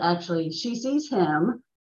therapist that actually, she sees him,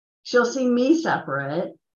 she'll see me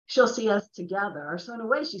separate, she'll see us together. So in a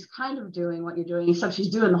way, she's kind of doing what you're doing, except she's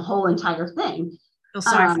doing the whole entire thing. Feel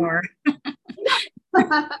sorry for her.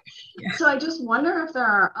 So I just wonder if there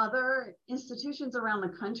are other institutions around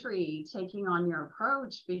the country taking on your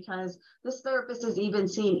approach, because this therapist has even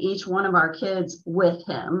seen each one of our kids with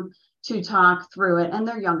him to talk through it, and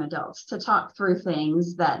they're young adults, to talk through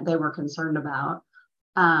things that they were concerned about.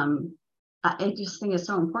 I just think it's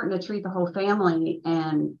so important to treat the whole family.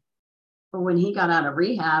 And when he got out of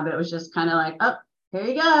rehab, it was just kind of like, oh, here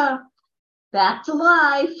you go, back to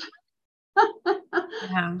life.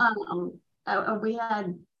 Yeah.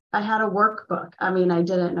 I had a workbook. I mean, I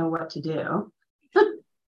didn't know what to do.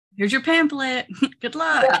 Here's your pamphlet. Good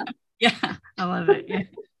luck. Yeah, I love it. Yeah,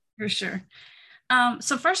 for sure.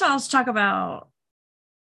 So first I'll talk about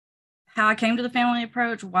how I came to the family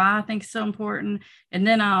approach, why I think it's so important. And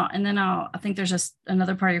then I think there's just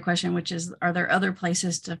another part of your question, which is, are there other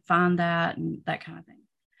places to find that and that kind of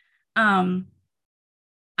thing?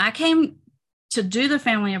 I came to do the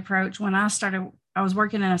family approach when I was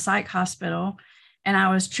working in a psych hospital, and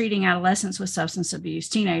I was treating adolescents with substance abuse,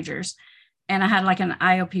 teenagers. And I had like an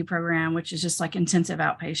IOP program, which is just like intensive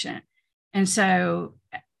outpatient. And so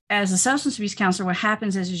as a substance abuse counselor, what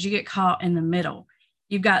happens is you get caught in the middle.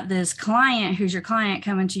 You've got this client who's your client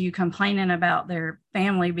coming to you complaining about their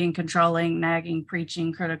family being controlling, nagging,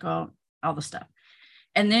 preaching, critical, all the stuff.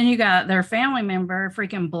 And then you got their family member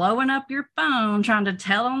freaking blowing up your phone, trying to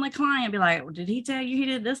tell on the client, be like, well, did he tell you he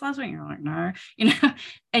did this last week? You're like, no,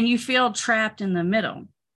 and you feel trapped in the middle.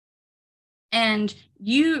 And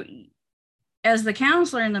you, as the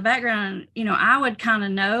counselor in the background, I would kind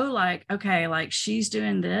of know, like, okay, like she's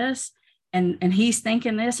doing this and he's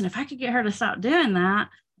thinking this. And if I could get her to stop doing that,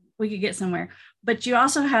 we could get somewhere. But you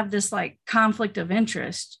also have this like conflict of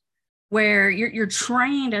interest, where you're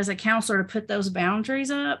trained as a counselor to put those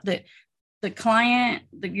boundaries up, that the client,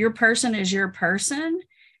 that your person is your person,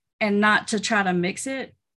 and not to try to mix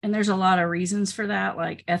it. And there's a lot of reasons for that,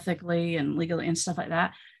 like ethically and legally and stuff like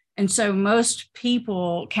that. And so most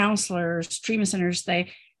people, counselors, treatment centers,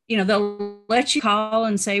 they'll let you call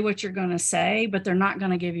and say what you're going to say, but they're not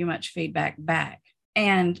going to give you much feedback back.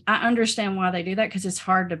 And I understand why they do that, because it's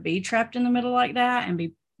hard to be trapped in the middle like that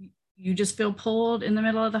and you just feel pulled in the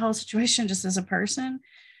middle of the whole situation just as a person.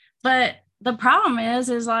 But the problem is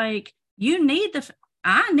like, I need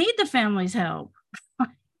the family's help.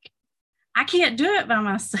 I can't do it by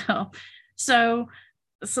myself. So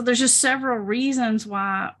there's just several reasons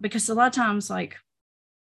why, because a lot of times, like,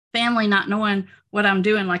 family not knowing what I'm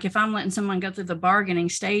doing, like if I'm letting someone go through the bargaining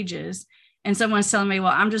stages and someone's telling me,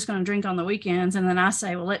 well, I'm just going to drink on the weekends. And then I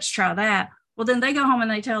say, well, let's try that. Well, then they go home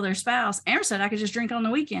and they tell their spouse, Amber said I could just drink on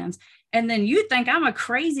the weekends. And then you think I'm a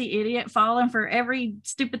crazy idiot falling for every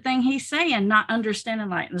stupid thing he's saying, not understanding,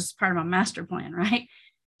 like, this is part of my master plan, right?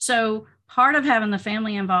 So part of having the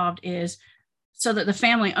family involved is so that the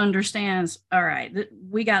family understands, all right,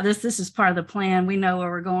 we got this. This is part of the plan. We know where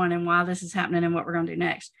we're going and why this is happening and what we're going to do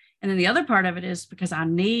next. And then the other part of it is because I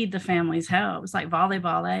need the family's help. It's like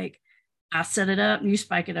volleyball, like I set it up and you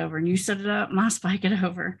spike it over, and you set it up and I spike it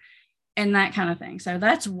over, and that kind of thing. So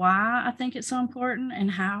that's why I think it's so important and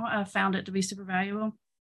how I found it to be super valuable.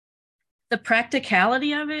 The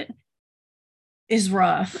practicality of it is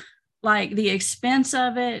rough. Like the expense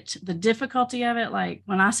of it, the difficulty of it. Like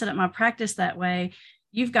when I set up my practice that way,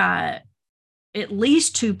 you've got at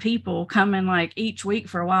least 2 people coming like each week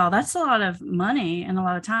for a while. That's a lot of money and a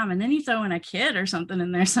lot of time. And then you throw in a kid or something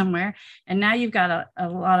in there somewhere, and now you've got a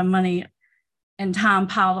lot of money and time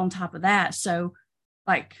piled on top of that. So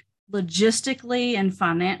like logistically and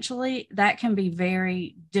financially, that can be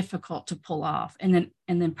very difficult to pull off. And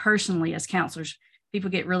then personally, as counselors, people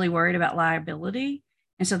get really worried about liability.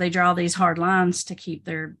 And so they draw these hard lines to keep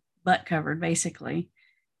their butt covered, basically.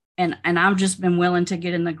 And I've just been willing to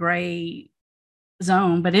get in the gray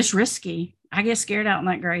zone, but it's risky. I get scared out in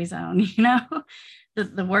that gray zone, you know.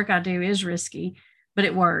 The work I do is risky, but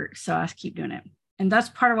it works. So I keep doing it. And that's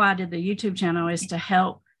part of why I did the YouTube channel, is to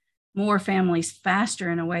help more families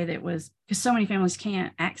faster in a way that was, because so many families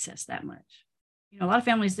can't access that much. You know, a lot of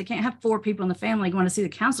families, they can't have 4 people in the family going to see the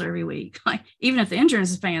counselor every week. Like, even if the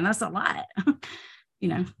insurance is paying, that's a lot. You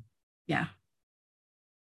know, yeah.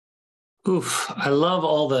 Oof, I love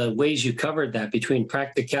all the ways you covered that, between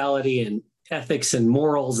practicality and ethics and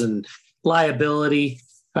morals and liability.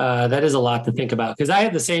 That is a lot to think about, because I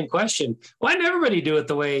had the same question. Why didn't everybody do it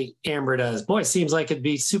the way Amber does? Boy, it seems like it'd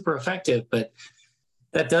be super effective, but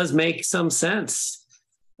that does make some sense.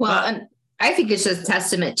 Well, and I think it's just a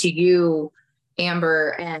testament to you,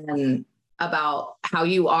 Amber, and about how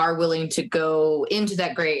you are willing to go into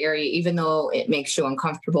that gray area, even though it makes you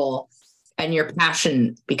uncomfortable, and your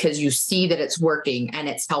passion, because you see that it's working and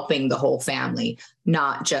it's helping the whole family,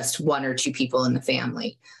 not just 1 or 2 people in the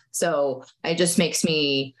family. So it just makes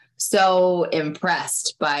me so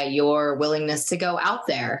impressed by your willingness to go out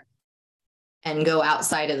there and go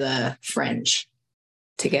outside of the fringe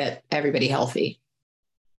to get everybody healthy.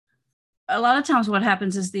 A lot of times what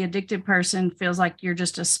happens is the addicted person feels like you're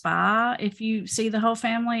just a spy if you see the whole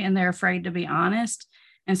family, and they're afraid to be honest.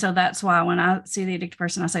 And so that's why when I see the addicted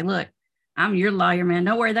person, I say, look, I'm your lawyer, man.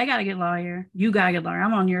 Don't worry, they got a good lawyer. You got a good lawyer.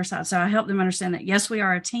 I'm on your side. So I help them understand that, yes, we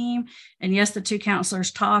are a team. And yes, the 2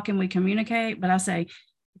 counselors talk and we communicate. But I say,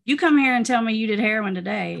 if you come here and tell me you did heroin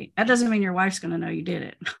today, that doesn't mean your wife's going to know you did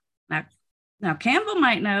it. Now Campbell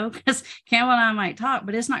might know, because Campbell and I might talk,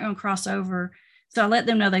 but it's not going to cross over. So I let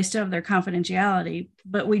them know they still have their confidentiality,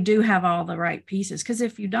 but we do have all the right pieces. Because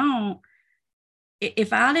if you don't,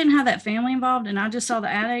 if I didn't have that family involved and I just saw the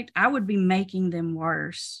addict, I would be making them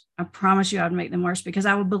worse. I promise you I would make them worse, because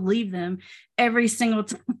I would believe them every single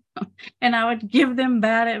time and I would give them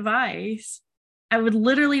bad advice. I would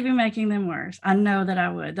literally be making them worse. I know that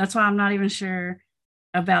I would. That's why I'm not even sure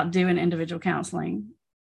about doing individual counseling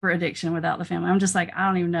for addiction without the family. I'm just like, I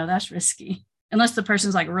don't even know. That's risky. Unless the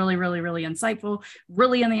person's like really, really, really insightful,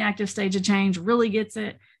 really in the active stage of change, really gets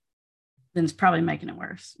it, then it's probably making it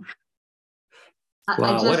worse.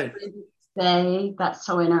 Wow, I just say that's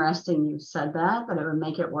so interesting you said that it would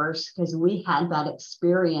make it worse, because we had that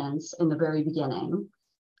experience in the very beginning,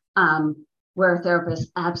 where a therapist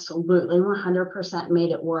absolutely 100%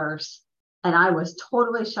 made it worse. And I was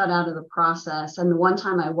totally shut out of the process. And the one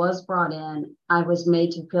time I was brought in, I was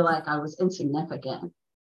made to feel like I was insignificant.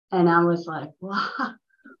 And I was like,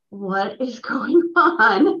 what is going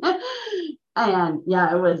on? And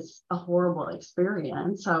yeah, it was a horrible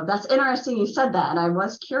experience. So that's interesting you said that. And I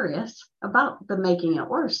was curious about the making it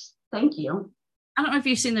worse. Thank you. I don't know if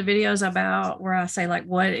you've seen the videos about where I say, like,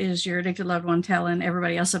 what is your addicted loved one telling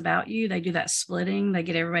everybody else about you? They do that splitting. They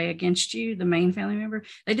get everybody against you, the main family member.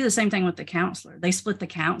 They do the same thing with the counselor. They split the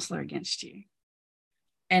counselor against you.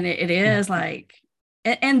 And it is like,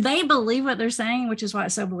 and they believe what they're saying, which is why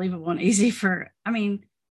it's so believable and easy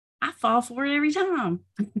I fall for it every time.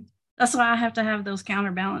 That's why I have to have those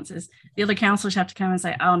counterbalances. The other counselors have to come and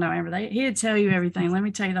say, oh no, Amber, he'd tell you everything. Let me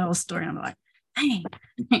tell you the whole story. And I'm like, dang,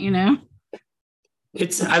 you know?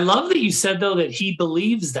 I love that you said, though, that he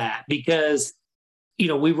believes that, because, you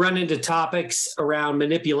know, we run into topics around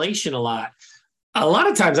manipulation a lot. A lot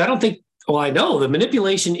of times I know the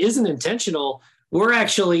manipulation isn't intentional. We're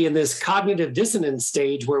actually in this cognitive dissonance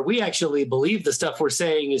stage where we actually believe the stuff we're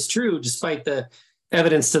saying is true, despite the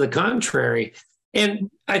evidence to the contrary.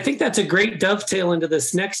 And I think that's a great dovetail into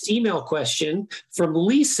this next email question from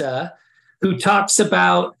Lisa, who talks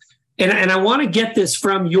about, and I want to get this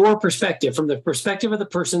from your perspective, from the perspective of the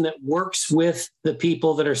person that works with the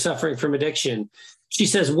people that are suffering from addiction. She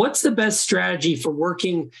says, what's the best strategy for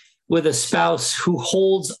working with a spouse who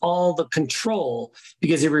holds all the control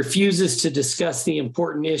because he refuses to discuss the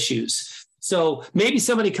important issues? So maybe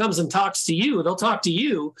somebody comes and talks to you, they'll talk to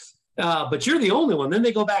you, but you're the only one. Then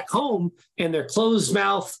they go back home and they're closed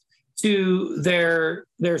mouth to their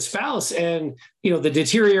spouse, and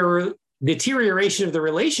the deterioration of the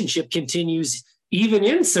relationship continues even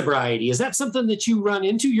in sobriety. Is that something that you run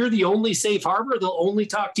into? You're the only safe harbor. They'll only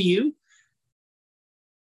talk to you.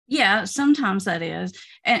 Yeah, sometimes that is.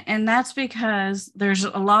 And that's because there's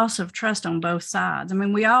a loss of trust on both sides. I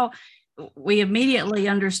mean, we immediately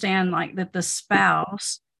understand like that the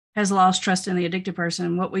spouse has lost trust in the addicted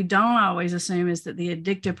person. What we don't always assume is that the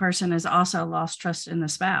addicted person has also lost trust in the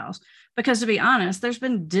spouse. Because to be honest, there's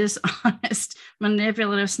been dishonest,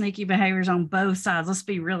 manipulative, sneaky behaviors on both sides. Let's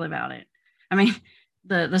be real about it. I mean,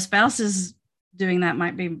 the spouses doing that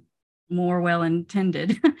might be more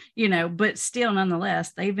well-intended, but still,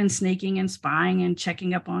 nonetheless, they've been sneaking and spying and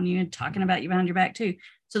checking up on you and talking about you behind your back too.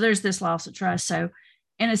 So there's this loss of trust. So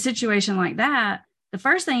in a situation like that, the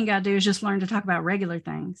first thing you got to do is just learn to talk about regular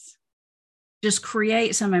things. Just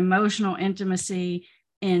create some emotional intimacy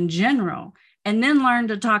in general, and then learn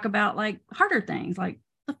to talk about like harder things like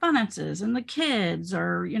the finances and the kids,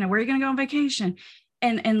 or, where you're going to go on vacation,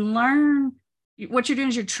 and learn. What you're doing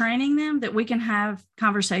is you're training them that we can have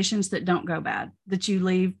conversations that don't go bad, that you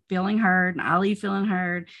leave feeling heard and I leave feeling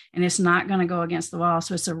heard, and it's not going to go against the wall.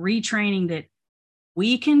 So it's a retraining that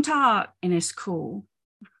we can talk and it's cool.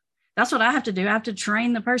 That's what I have to do. I have to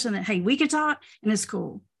train the person that, hey, we can talk and it's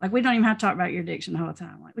cool. Like, we don't even have to talk about your addiction the whole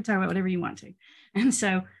time. Like, we talk about whatever you want to. And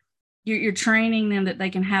so you're training them that they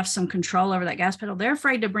can have some control over that gas pedal. They're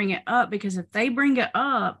afraid to bring it up because if they bring it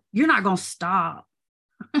up, you're not going to stop.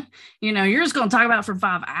 You're just going to talk about it for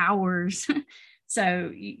 5 hours.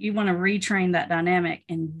 So you want to retrain that dynamic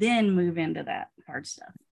and then move into that hard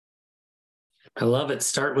stuff. I love it.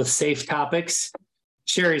 Start with safe topics.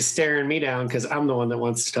 Sherry's staring me down because I'm the one that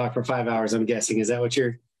wants to talk for 5 hours, I'm guessing. Is that what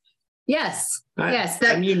you're? Yes. Yes.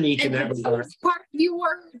 I'm unique in that regard. Part of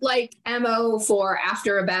your like MO for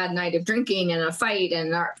after a bad night of drinking and a fight,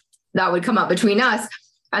 and that would come up between us.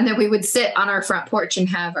 And then we would sit on our front porch and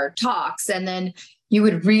have our talks. And then you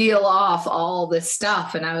would reel off all this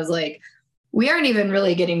stuff. And I was like, we aren't even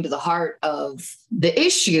really getting to the heart of the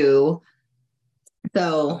issue.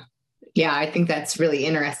 So yeah, I think that's really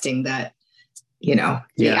interesting that, the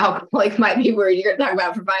alcoholic might be worried you're going to talk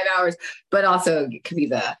about for 5 hours, but also it could be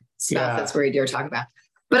the stuff that's worried you're talking about.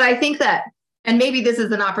 But I think that, and maybe this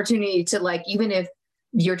is an opportunity to like, even if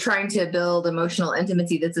you're trying to build emotional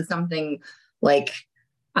intimacy, this is something like,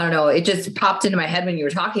 I don't know, it just popped into my head when you were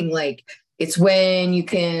talking, like, it's when you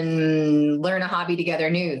can learn a hobby together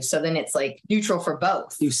new. So then it's like neutral for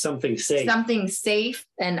both. Do something safe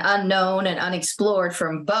and unknown and unexplored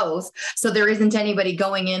from both. So there isn't anybody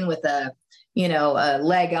going in with a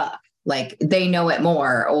leg up, like they know it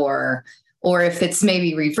more, or if it's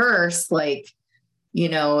maybe reverse, like,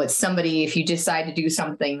 it's somebody, if you decide to do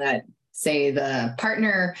something that, say, the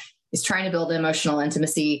partner is trying to build emotional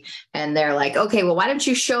intimacy and they're like, okay, well, why don't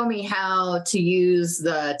you show me how to use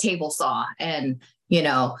the table saw? And,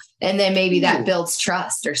 and then maybe that builds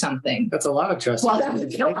trust or something. That's a lot of trust. Well,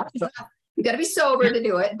 you got to be sober to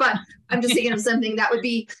do it. But I'm just thinking of something that would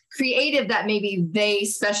be creative that maybe they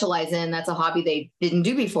specialize in. That's a hobby they didn't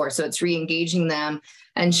do before. So it's re-engaging them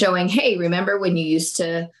and showing, hey, remember when you used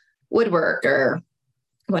to woodwork or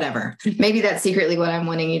whatever. Maybe that's secretly what I'm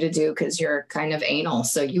wanting you to do because you're kind of anal.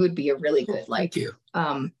 So you would be a really good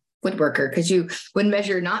woodworker, because you would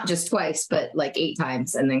measure not just twice, but like 8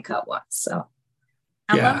 times and then cut once. So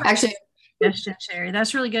I love actually suggestion, Sherry.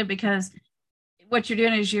 That's really good, because what you're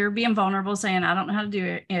doing is you're being vulnerable, saying, I don't know how to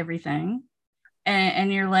do everything.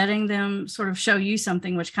 And you're letting them sort of show you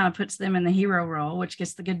something, which kind of puts them in the hero role, which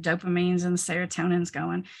gets the good dopamines and the serotonins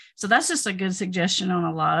going. So that's just a good suggestion on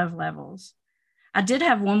a lot of levels. I did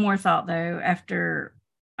have one more thought, though, after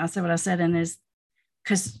I said what I said, and is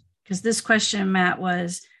because this question, Matt,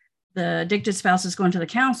 was the addicted spouse is going to the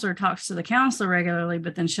counselor, talks to the counselor regularly,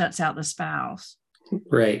 but then shuts out the spouse.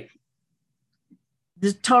 Right.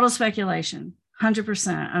 The total speculation,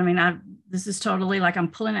 100%. I mean, this is totally like I'm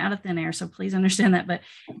pulling it out of thin air, so please understand that. But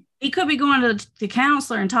he could be going to the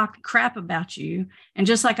counselor and talking crap about you. And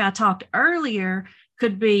just like I talked earlier,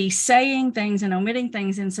 could be saying things and omitting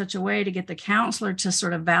things in such a way to get the counselor to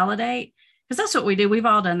sort of validate. because that's what we do. We've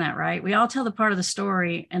all done that, right? We all tell the part of the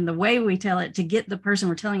story, and the way we tell it to get the person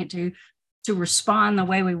we're telling it to respond the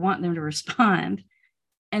way we want them to respond.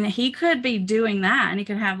 And he could be doing that, and he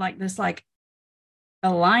could have like this like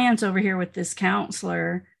alliance over here with this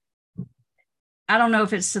counselor. I don't know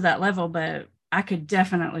if it's to that level, but I could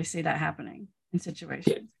definitely see that happening in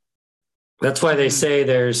situations. That's why they say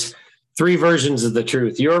there's 3 versions of the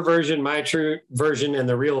truth: your version, my true version, and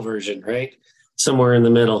the real version, right? Somewhere in the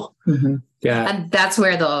middle. Mm-hmm. Yeah. And that's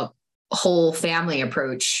where the whole family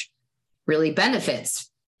approach really benefits,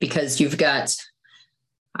 because I've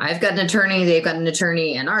got an attorney, they've got an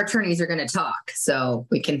attorney, and our attorneys are going to talk so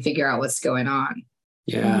we can figure out what's going on.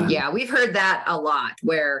 Yeah. Yeah. We've heard that a lot,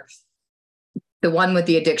 where the one with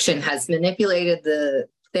the addiction has manipulated the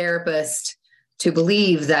therapist to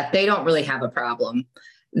believe that they don't really have a problem.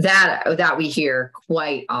 That we hear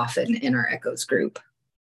quite often in our Echoes group.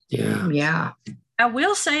 Yeah. Yeah. I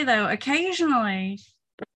will say though, occasionally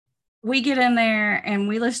we get in there and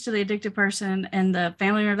we listen to the addicted person and the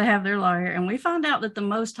family member, they have their lawyer, and we find out that the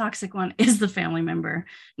most toxic one is the family member,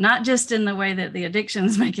 not just in the way that the addiction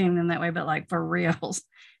is making them that way, but like for reals.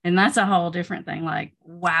 And that's a whole different thing. Like,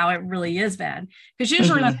 wow, it really is bad. Because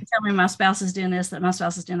usually when they tell me my spouse is doing this, that my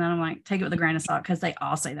spouse is doing that, I'm like, take it with a grain of salt, because they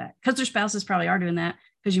all say that. Because their spouses probably are doing that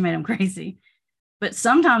because you made them crazy. But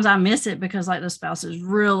sometimes I miss it because like the spouse is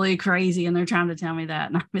really crazy and they're trying to tell me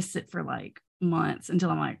that. And I miss it for like months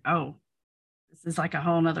until I'm like, oh, this is like a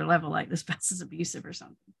whole nother level. Like the spouse is abusive or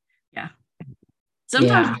something. Yeah.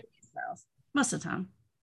 Sometimes it's the spouse. Most of the time.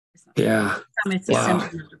 Yeah. It's a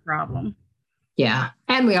symptom of the problem. Yeah.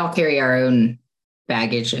 And we all carry our own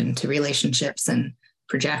baggage into relationships and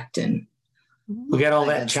project, and we got all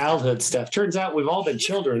that childhood stuff. Turns out we've all been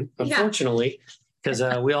children, unfortunately, because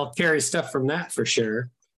we all carry stuff from that for sure.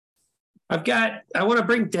 I want to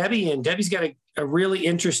bring Debbie in. Debbie's got a really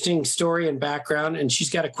interesting story and background, and she's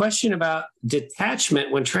got a question about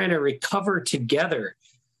detachment when trying to recover together.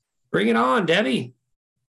 Bring it on, Debbie.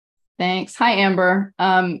 Thanks. Hi, Amber.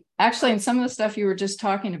 Actually, in some of the stuff you were just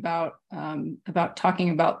talking about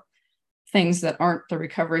talking about things that aren't the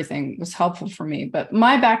recovery thing was helpful for me. But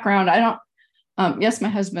my background, yes, my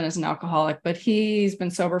husband is an alcoholic, but he's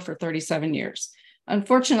been sober for 37 years.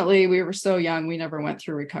 Unfortunately, we were so young, we never went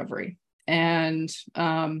through recovery. And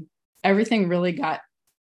everything really got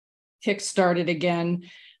kick-started again.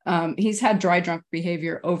 He's had dry drunk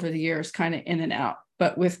behavior over the years, kind of in and out.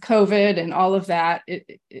 But with COVID and all of that,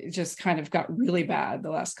 it just kind of got really bad the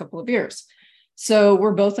last couple of years. So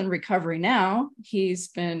we're both in recovery now. He's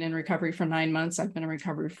been in recovery for 9 months. I've been in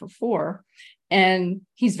recovery for 4. And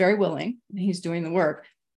he's very willing. He's doing the work.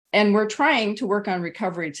 And we're trying to work on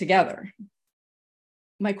recovery together.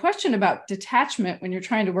 My question about detachment when you're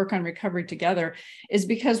trying to work on recovery together is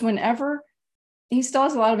because whenever he still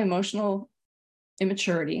has a lot of emotional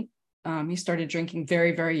immaturity. He started drinking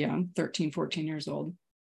very, very young, 13, 14 years old.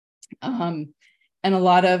 And a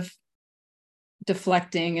lot of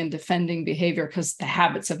deflecting and defending behavior because the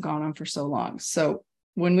habits have gone on for so long. So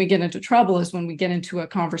when we get into trouble is when we get into a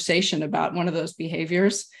conversation about one of those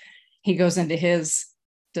behaviors, he goes into his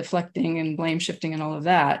deflecting and blame shifting and all of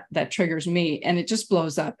that triggers me, and it just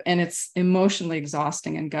blows up, and it's emotionally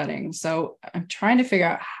exhausting and gutting. So I'm trying to figure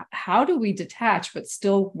out how do we detach but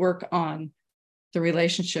still work on the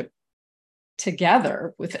relationship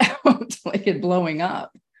together without like it blowing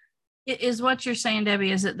up. Is what you're saying,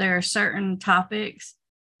 Debbie, is that there are certain topics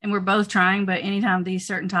and we're both trying, but anytime these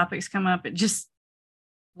certain topics come up, it just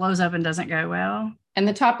blows up and doesn't go well. And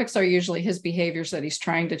the topics are usually his behaviors that he's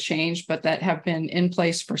trying to change, but that have been in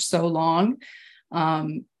place for so long.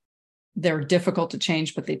 They're difficult to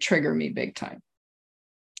change, but they trigger me big time.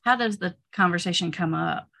 How does the conversation come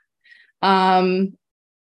up?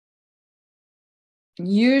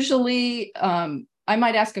 Usually, I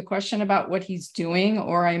might ask a question about what he's doing,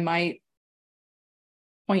 or I might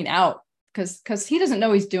point out because he doesn't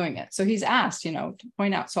know he's doing it. So he's asked, to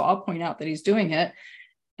point out. So I'll point out that he's doing it.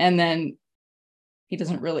 And then he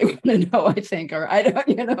doesn't really want to know, I think, or I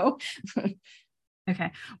don't,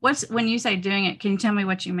 Okay. When you say doing it, can you tell me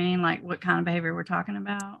what you mean? Like what kind of behavior we're talking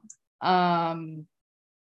about?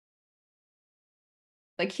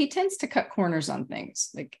 Like he tends to cut corners on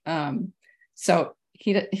things. So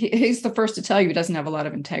he's the first to tell you he doesn't have a lot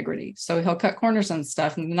of integrity. So he'll cut corners on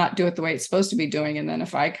stuff and not do it the way it's supposed to be doing. And then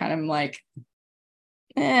if I kind of like,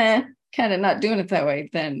 kind of not doing it that way,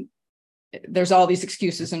 then there's all these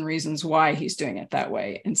excuses and reasons why he's doing it that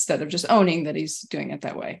way instead of just owning that he's doing it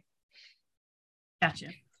that way. Gotcha.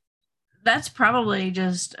 that's probably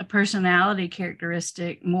just a personality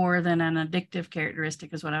characteristic more than an addictive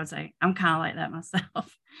characteristic is what I would say. I'm kind of like that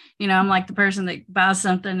myself. I'm like the person that buys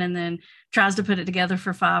something and then tries to put it together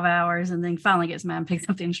for 5 hours and then finally gets mad and picks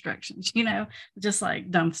up the instructions, just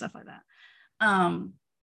like dumb stuff like that.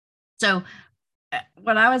 So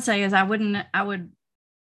what I would say is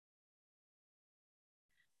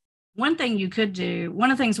one thing you could do,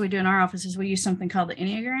 one of the things we do in our office is we use something called the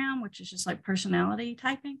Enneagram, which is just like personality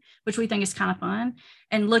typing, which we think is kind of fun.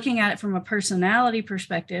 And looking at it from a personality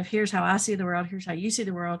perspective, here's how I see the world, here's how you see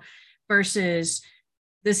the world, versus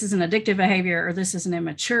this is an addictive behavior or this is an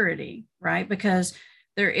immaturity, right? Because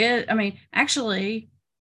actually,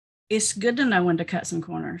 it's good to know when to cut some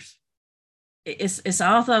corners. It's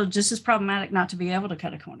also just as problematic not to be able to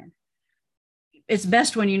cut a corner. It's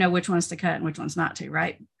best when you know which ones to cut and which ones not to,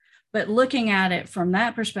 right? But looking at it from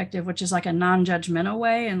that perspective, which is like a non-judgmental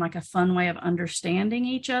way and like a fun way of understanding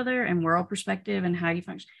each other and world perspective and how you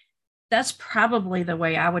function, that's probably the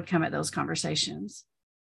way I would come at those conversations.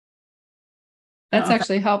 That's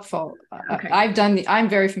actually helpful. Okay. I'm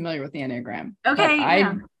very familiar with the Enneagram. Okay.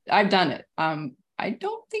 Yeah. I've done it. I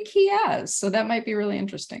don't think he has. So that might be really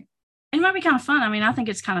interesting. It might be kind of fun. I think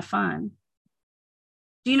it's kind of fun.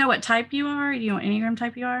 Do you know what type you are? Do you know what Enneagram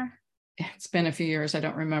type you are? It's been a few years. I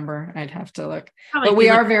don't remember. I'd have to look. Probably but we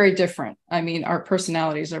are very different. Our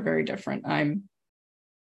personalities are very different. I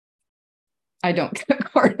don't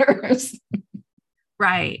cut corners.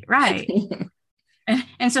 Right.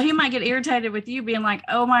 And so he might get irritated with you being like,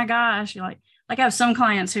 oh my gosh. You're like I have some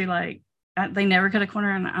clients who they never cut a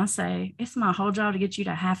corner. And I say, it's my whole job to get you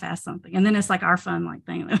to half-ass something. And then it's like our fun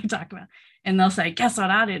thing that we talk about. And they'll say, guess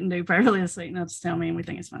what I didn't do perfectly this week. And they'll just tell me and we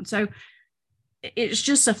think it's fun. So it's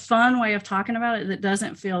just a fun way of talking about it that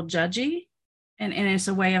doesn't feel judgy. And it's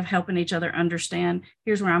a way of helping each other understand,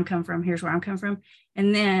 here's where I'm coming from, here's where I'm coming from.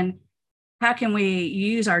 And then how can we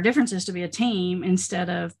use our differences to be a team instead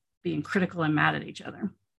of being critical and mad at each other?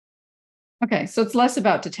 Okay, so it's less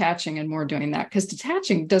about detaching and more doing that, because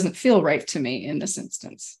detaching doesn't feel right to me in this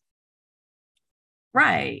instance.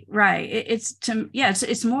 Right.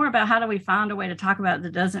 It's more about how do we find a way to talk about it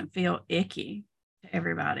that doesn't feel icky to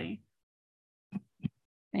everybody.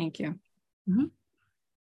 Thank you. Mm-hmm.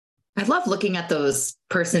 I love looking at those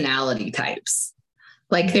personality types.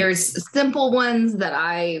 Like there's simple ones that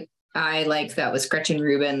I like. That was Gretchen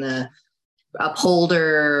Rubin, the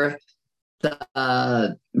upholder,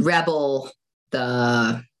 the rebel,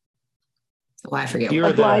 I forget. You're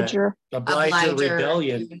Obliger. Obliger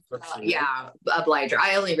rebellion. Obliger.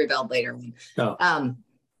 I only rebelled later. Oh.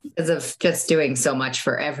 Because of just doing so much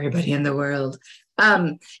for everybody in the world.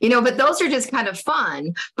 But those are just kind of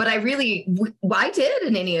fun. But I did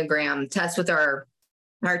an Enneagram test with our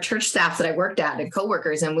church staff that I worked at and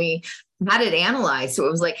coworkers, and we had it analyzed. So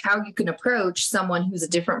it was like how you can approach someone who's a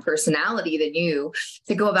different personality than you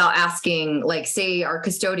to go about asking, like, say, our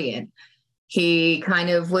custodian. He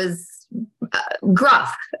kind of was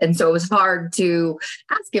gruff. And so it was hard to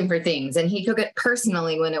ask him for things. And he took it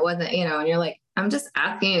personally when it wasn't, and you're like, I'm just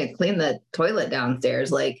asking you to clean the toilet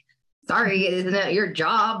downstairs. Like, sorry, isn't it your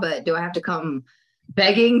job? But do I have to come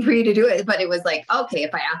begging for you to do it? But it was like, okay,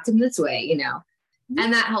 if I asked him this way,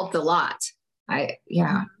 and that helped a lot.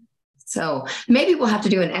 So maybe we'll have to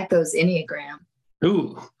do an Echoes Enneagram.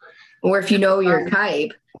 Ooh. Or if you know your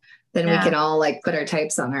type, then we can all put our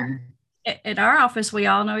types on our. At our office, we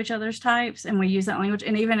all know each other's types and we use that language.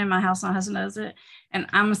 And even in my house, my husband knows it. And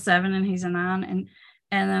I'm a 7 and he's a 9.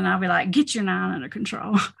 And then I'll be like, get your 9 under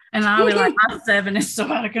control. And I'll be like, my 7 is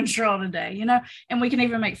so out of control today, and we can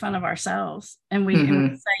even make fun of ourselves. And we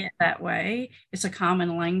can say it that way. It's a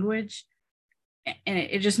common language. And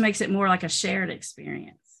it just makes it more like a shared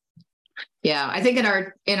experience. Yeah, I think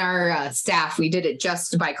in our staff, we did it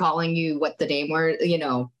just by calling you what the name were,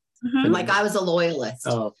 Like I was a loyalist.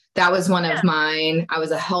 Oh. That was one of mine. I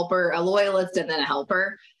was a helper, a loyalist, and then a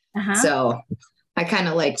helper. So I kind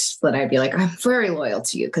of liked that. I'd be like, I'm very loyal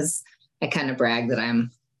to you, because I kind of brag that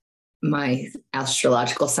my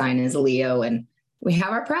astrological sign is Leo, and we have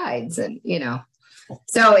our prides, and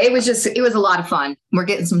so it was a lot of fun. We're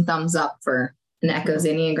getting some thumbs up for an Echoes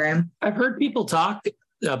Enneagram. I've heard people talk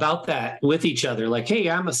about that with each other, like, hey,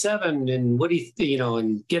 I'm a 7 and what do you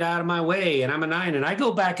and get out of my way, and I'm a 9. And I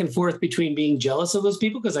go back and forth between being jealous of those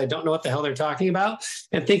people because I don't know what the hell they're talking about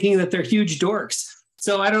and thinking that they're huge dorks.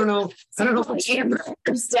 So I don't know if Amber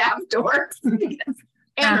staff dorks and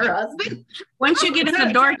her husband. Once you get in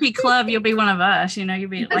the dorky club, you'll be one of us. You'll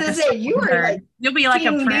be you'll be like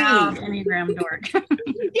a proud Enneagram dork.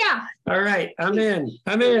 Yeah. All right, I'm in.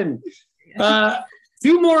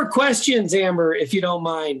 2 more questions, Amber, if you don't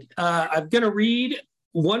mind. I'm going to read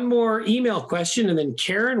one more email question, and then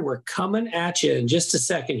Karen, we're coming at you in just a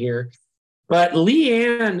second here. But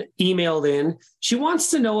Leanne emailed in. She wants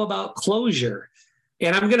to know about closure.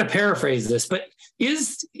 And I'm going to paraphrase this, but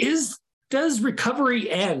does recovery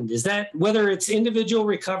end? Is that whether it's individual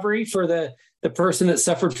recovery for the person that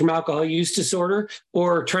suffered from alcohol use disorder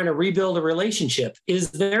or trying to rebuild a relationship?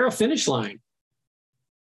 Is there a finish line?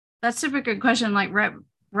 That's a super good question. Like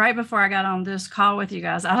right before I got on this call with you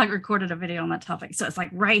guys, I recorded a video on that topic. So it's like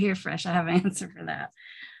right here fresh. I have an answer for that.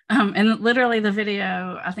 And literally the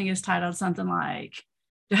video, I think is titled something like,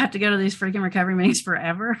 do I have to go to these freaking recovery meetings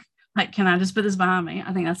forever? Like, can I just put this behind me?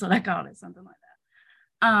 I think that's what I called it, something like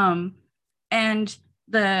that. And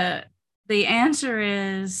the answer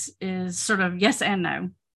is sort of yes and no.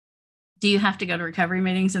 Do you have to go to recovery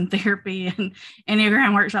meetings and therapy and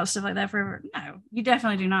Enneagram workshops, stuff like that forever? No, you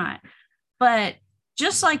definitely do not. But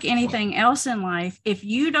just like anything else in life, if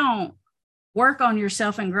you don't work on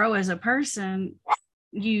yourself and grow as a person,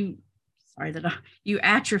 you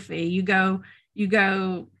atrophy, you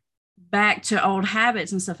go back to old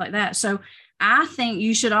habits and stuff like that. So I think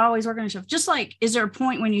you should always work on yourself. Just like, is there a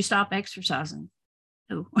point when you stop exercising?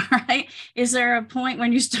 No, right? Is there a point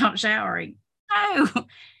when you stop showering? No.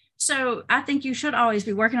 So I think you should always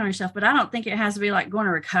be working on yourself, but I don't think it has to be like going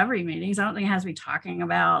to recovery meetings. I don't think it has to be talking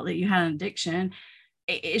about that you had an addiction.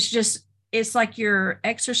 It's like your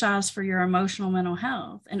exercise for your emotional mental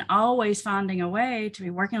health, and always finding a way to be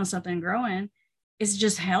working on something and growing is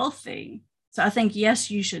just healthy. So I think,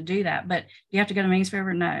 yes, you should do that, but you have to go to meetings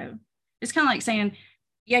forever? No. It's kind of like saying,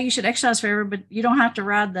 yeah, you should exercise forever, but you don't have to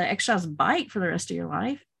ride the exercise bike for the rest of your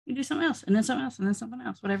life. You do something else, and then something else, and then something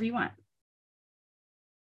else, whatever you want.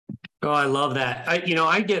 Oh, I love that.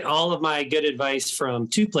 I get all of my good advice from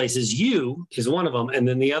two places. You is one of them, and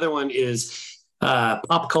then the other one is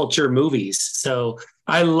pop culture movies. So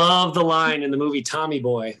I love the line in the movie Tommy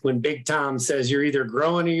Boy when Big Tom says, you're either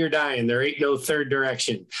growing or you're dying. There ain't no third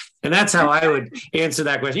direction. And that's how I would answer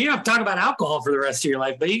that question. You don't have to talk about alcohol for the rest of your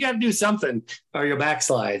life, but you got to do something or you'll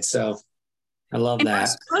backslide. So I love that.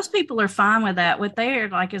 Most people are fine with that. What they're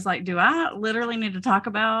like is like, do I literally need to talk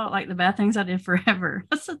about like the bad things I did forever?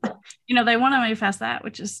 They want to move past that,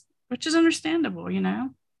 which is understandable,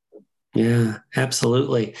 Yeah,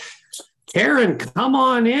 absolutely. Karen, come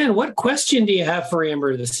on in. What question do you have for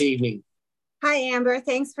Amber this evening? Hi, Amber.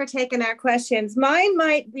 Thanks for taking our questions. Mine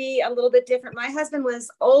might be a little bit different. My husband was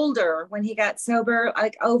older when he got sober,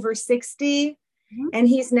 like over 60, and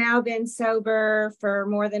he's now been sober for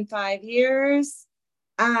more than 5 years.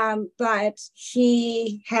 But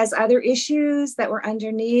he has other issues that were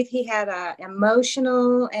underneath. He had an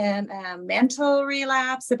emotional and a mental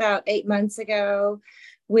relapse about 8 months ago,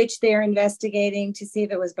 which they're investigating to see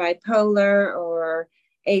if it was bipolar or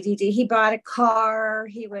ADD. He bought a car,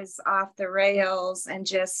 he was off the rails, and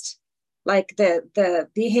just like the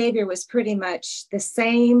behavior was pretty much the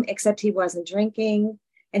same, except he wasn't drinking,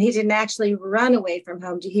 and he didn't actually run away from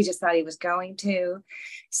home. He just thought he was going to.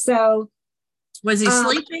 So was he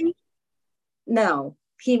sleeping? No,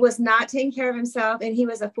 he was not taking care of himself, and he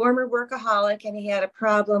was a former workaholic, and he had a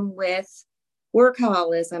problem with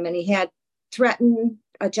workaholism, and he had threatened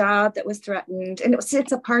a job that was threatened, and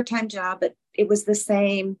it's a part-time job, but it was the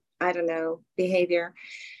same, behavior.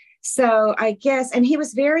 So I guess, and he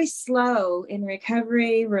was very slow in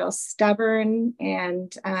recovery, real stubborn.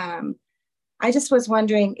 And I just was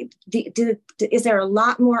wondering, is there a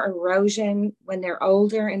lot more erosion when they're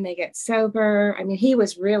older and they get sober? I mean, he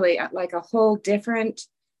was really like a whole different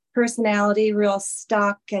personality, real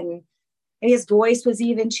stuck, and his voice was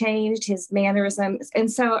even changed, his mannerisms.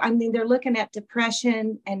 And so, they're looking at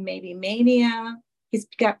depression and maybe mania. He's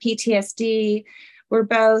got PTSD. We're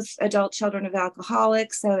both adult children of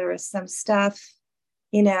alcoholics. So there was some stuff,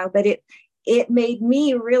 but it made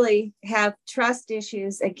me really have trust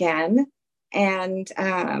issues again. And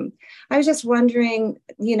I was just wondering,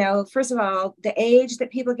 first of all, the age that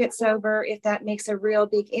people get sober, if that makes a real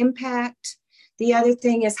big impact. The other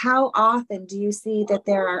thing is, how often do you see that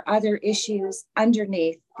there are other issues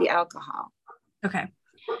underneath the alcohol? Okay.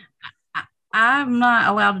 I'm not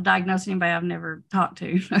allowed to diagnose anybody I've never talked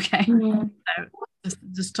to. Okay. Mm-hmm. So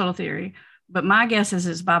just total theory. But my guess is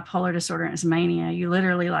it's bipolar disorder and it's mania. You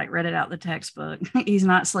literally read it out the textbook. He's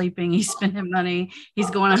not sleeping. He's spending money. He's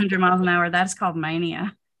going 100 miles an hour. That's called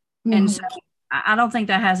mania. Mm-hmm. And so I don't think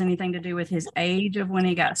that has anything to do with his age of when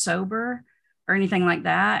he got sober or anything like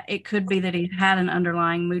that. It could be that he had an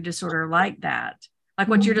underlying mood disorder like that. Like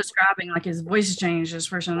what you're describing, like his voice changed, his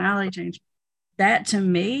personality changed. That to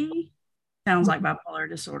me sounds like bipolar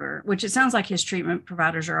disorder, which it sounds like his treatment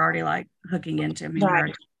providers are already hooking into him.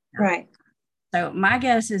 Right. So my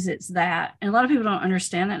guess is it's that. And a lot of people don't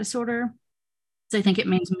understand that disorder. They think it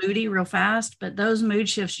means moody real fast, but those mood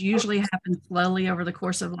shifts usually happen slowly over the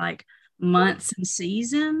course of like months and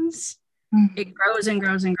seasons. It grows and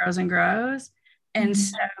grows and grows and grows. And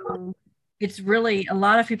so it's really, a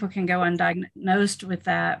lot of people can go undiagnosed with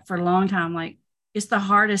that for a long time. Like, it's the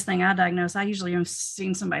hardest thing I diagnose. I usually have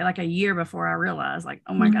seen somebody like a year before I realize, like,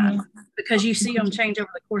 oh my God, because you see them change over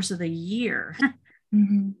the course of the year.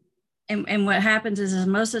 And what happens is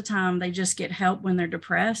most of the time they just get help when they're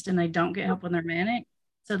depressed and they don't get help when they're manic.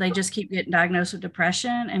 So they just keep getting diagnosed with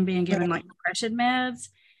depression and being given like depression meds.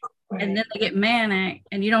 And then they get manic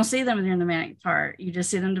and you don't see them during the manic part. You just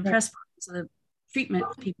see them depressed. So the treatment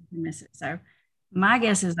people can miss it. So my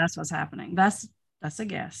guess is that's what's happening. That's a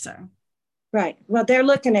guess. So. Right. Well, they're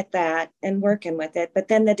looking at that and working with it, but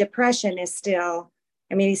then the depression is still,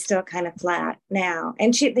 I mean, he's still kind of flat now.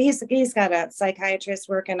 And he's got a psychiatrist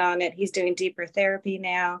working on it. He's doing deeper therapy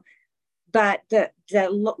now. But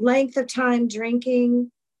the length of time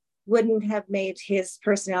drinking wouldn't have made his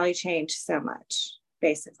personality change so much,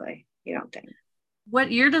 basically. You don't think?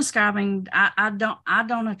 What you're describing, I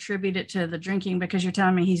don't attribute it to the drinking, because you're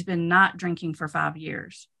telling me he's been not drinking for 5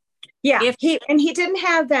 years. Yeah, he didn't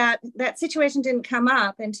have that situation didn't come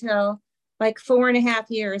up until like 4.5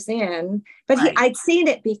 years in, but right. I'd seen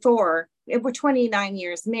it before. We're 29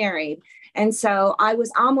 years married. And so I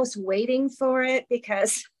was almost waiting for it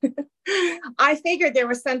because I figured there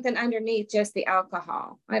was something underneath just the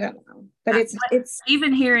alcohol. I don't know, but it's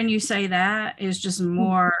even hearing you say that is just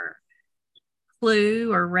more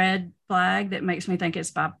clue or red flag that makes me think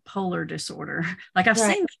it's bipolar disorder. Like I've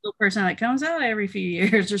seen a little person that comes out every few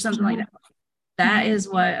years or something like that. That is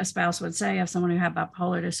what a spouse would say of someone who had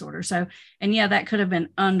bipolar disorder. So, and yeah, that could have been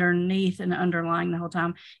underneath and underlying the whole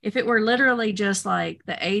time. If it were literally just like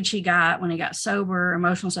the age he got when he got sober,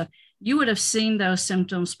 emotional stuff, you would have seen those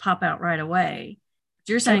symptoms pop out right away. But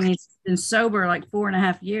you're saying he's been sober like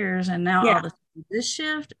 4.5 years and now all this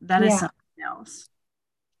shift, that is something else.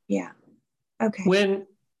 Yeah. Okay.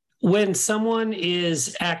 When someone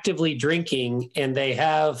is actively drinking and they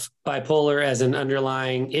have bipolar as an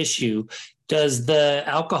underlying issue, does the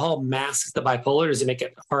alcohol mask the bipolar? Does it make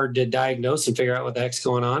it hard to diagnose and figure out what the heck's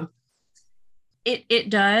going on?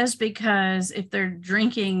 It does, because if they're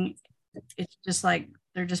drinking, it's just like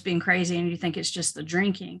they're just being crazy and you think it's just the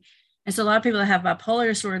drinking. And so a lot of people that have bipolar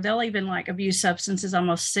disorder, they'll even like abuse substances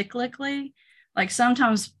almost cyclically. Like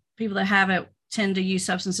sometimes people that have it tend to use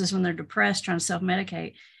substances when they're depressed, trying to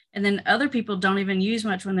self-medicate. And then other people don't even use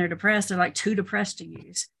much when they're depressed. They're like too depressed to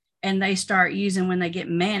use. And they start using when they get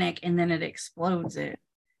manic and then it explodes it.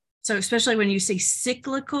 So especially when you see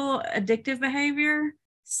cyclical addictive behavior,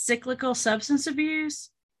 cyclical substance abuse,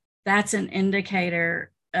 that's an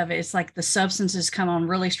indicator of it. It's like the substances come on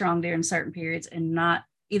really strong during certain periods and not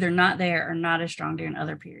there or not as strong during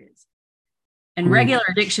other periods. And regular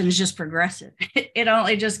addiction is just progressive. It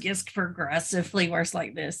only just gets progressively worse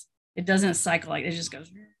like this. It doesn't cycle like it just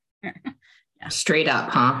goes straight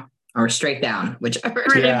up, huh? Or straight down, whichever.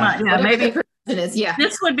 Pretty much, yeah. Maybe is,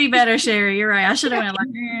 this would be better, Sherry. You're right. I should have went like,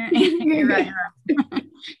 you're right.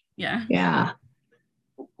 Yeah. Yeah.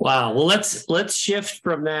 Wow. Well, let's shift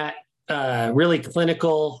from that really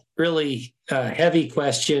clinical, really heavy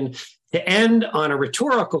question to end on a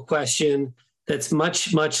rhetorical question that's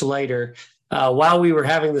much, much lighter. While we were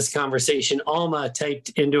having this conversation, Alma typed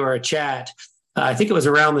into our chat, I think it was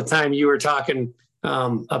around the time you were talking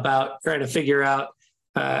about trying to figure out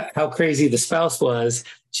how crazy the spouse was.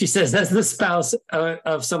 She says, as the spouse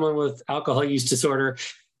of someone with alcohol use disorder,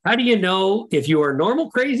 how do you know if you are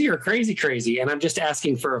normal crazy or crazy crazy? And I'm just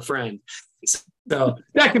asking for a friend. So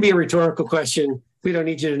that could be a rhetorical question. We don't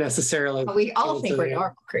need you to necessarily. We all think we're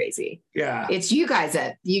normal crazy. Yeah. It's you guys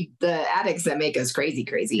the addicts that make us crazy.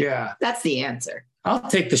 Yeah. That's the answer. I'll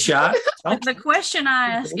take the shot. The question I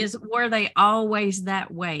ask is, were they always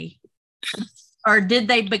that way? Or did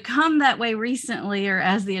they become that way recently or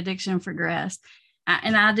as the addiction progressed?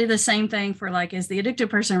 And I do the same thing for like, is the addicted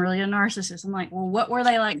person really a narcissist? I'm like, well, what were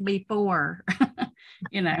they like before?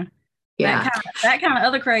 Yeah. That kind of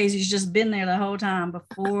other crazy's just been there the whole time,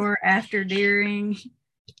 before, after, during.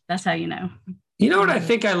 That's how you know. You know what I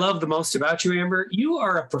think I love the most about you, Amber? You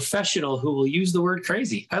are a professional who will use the word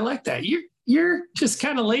crazy. I like that. You're just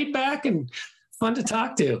kind of laid back and fun to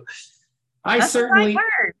talk to. That's the right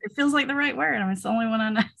word. It feels like the right word. I mean, it's the only one I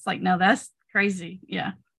know. It's like, no, that's crazy.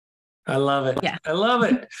 Yeah. I love it. Yeah. I love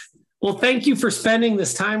it. Well, thank you for spending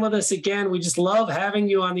this time with us again. We just love having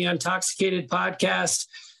you on the Untoxicated podcast.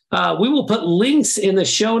 We will put links in the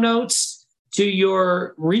show notes to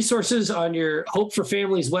your resources on your Hope for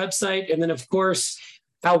Families website. And then, of course,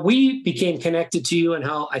 how we became connected to you and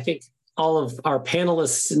how I think all of our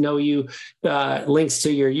panelists know you, links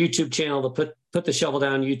to your YouTube channel, the Put the Shovel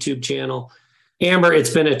Down YouTube channel. Amber, it's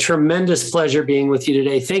been a tremendous pleasure being with you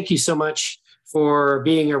today. Thank you so much for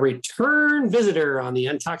being a return visitor on the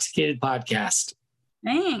Untoxicated podcast.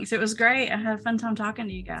 Thanks. It was great. I had a fun time talking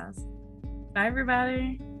to you guys. Bye,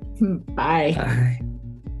 everybody. Bye. Bye.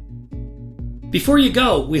 Before you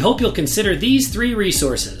go, we hope you'll consider these 3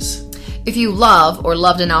 resources. If you love or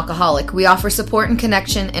loved an alcoholic, we offer support and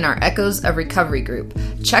connection in our Echoes of Recovery group.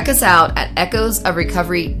 Check us out at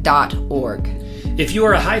echoesofrecovery.org. If you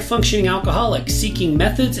are a high-functioning alcoholic seeking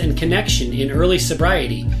methods and connection in early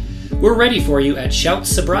sobriety, we're ready for you at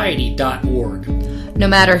shoutsobriety.org. No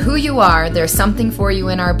matter who you are, there's something for you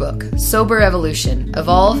in our book, Sober Evolution.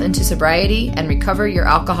 Evolve into sobriety and recover your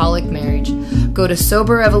alcoholic marriage. Go to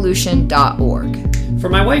soberevolution.org. For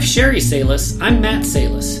my wife, Sherry Salis, I'm Matt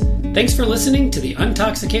Salis. Thanks for listening to the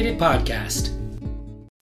Untoxicated Podcast.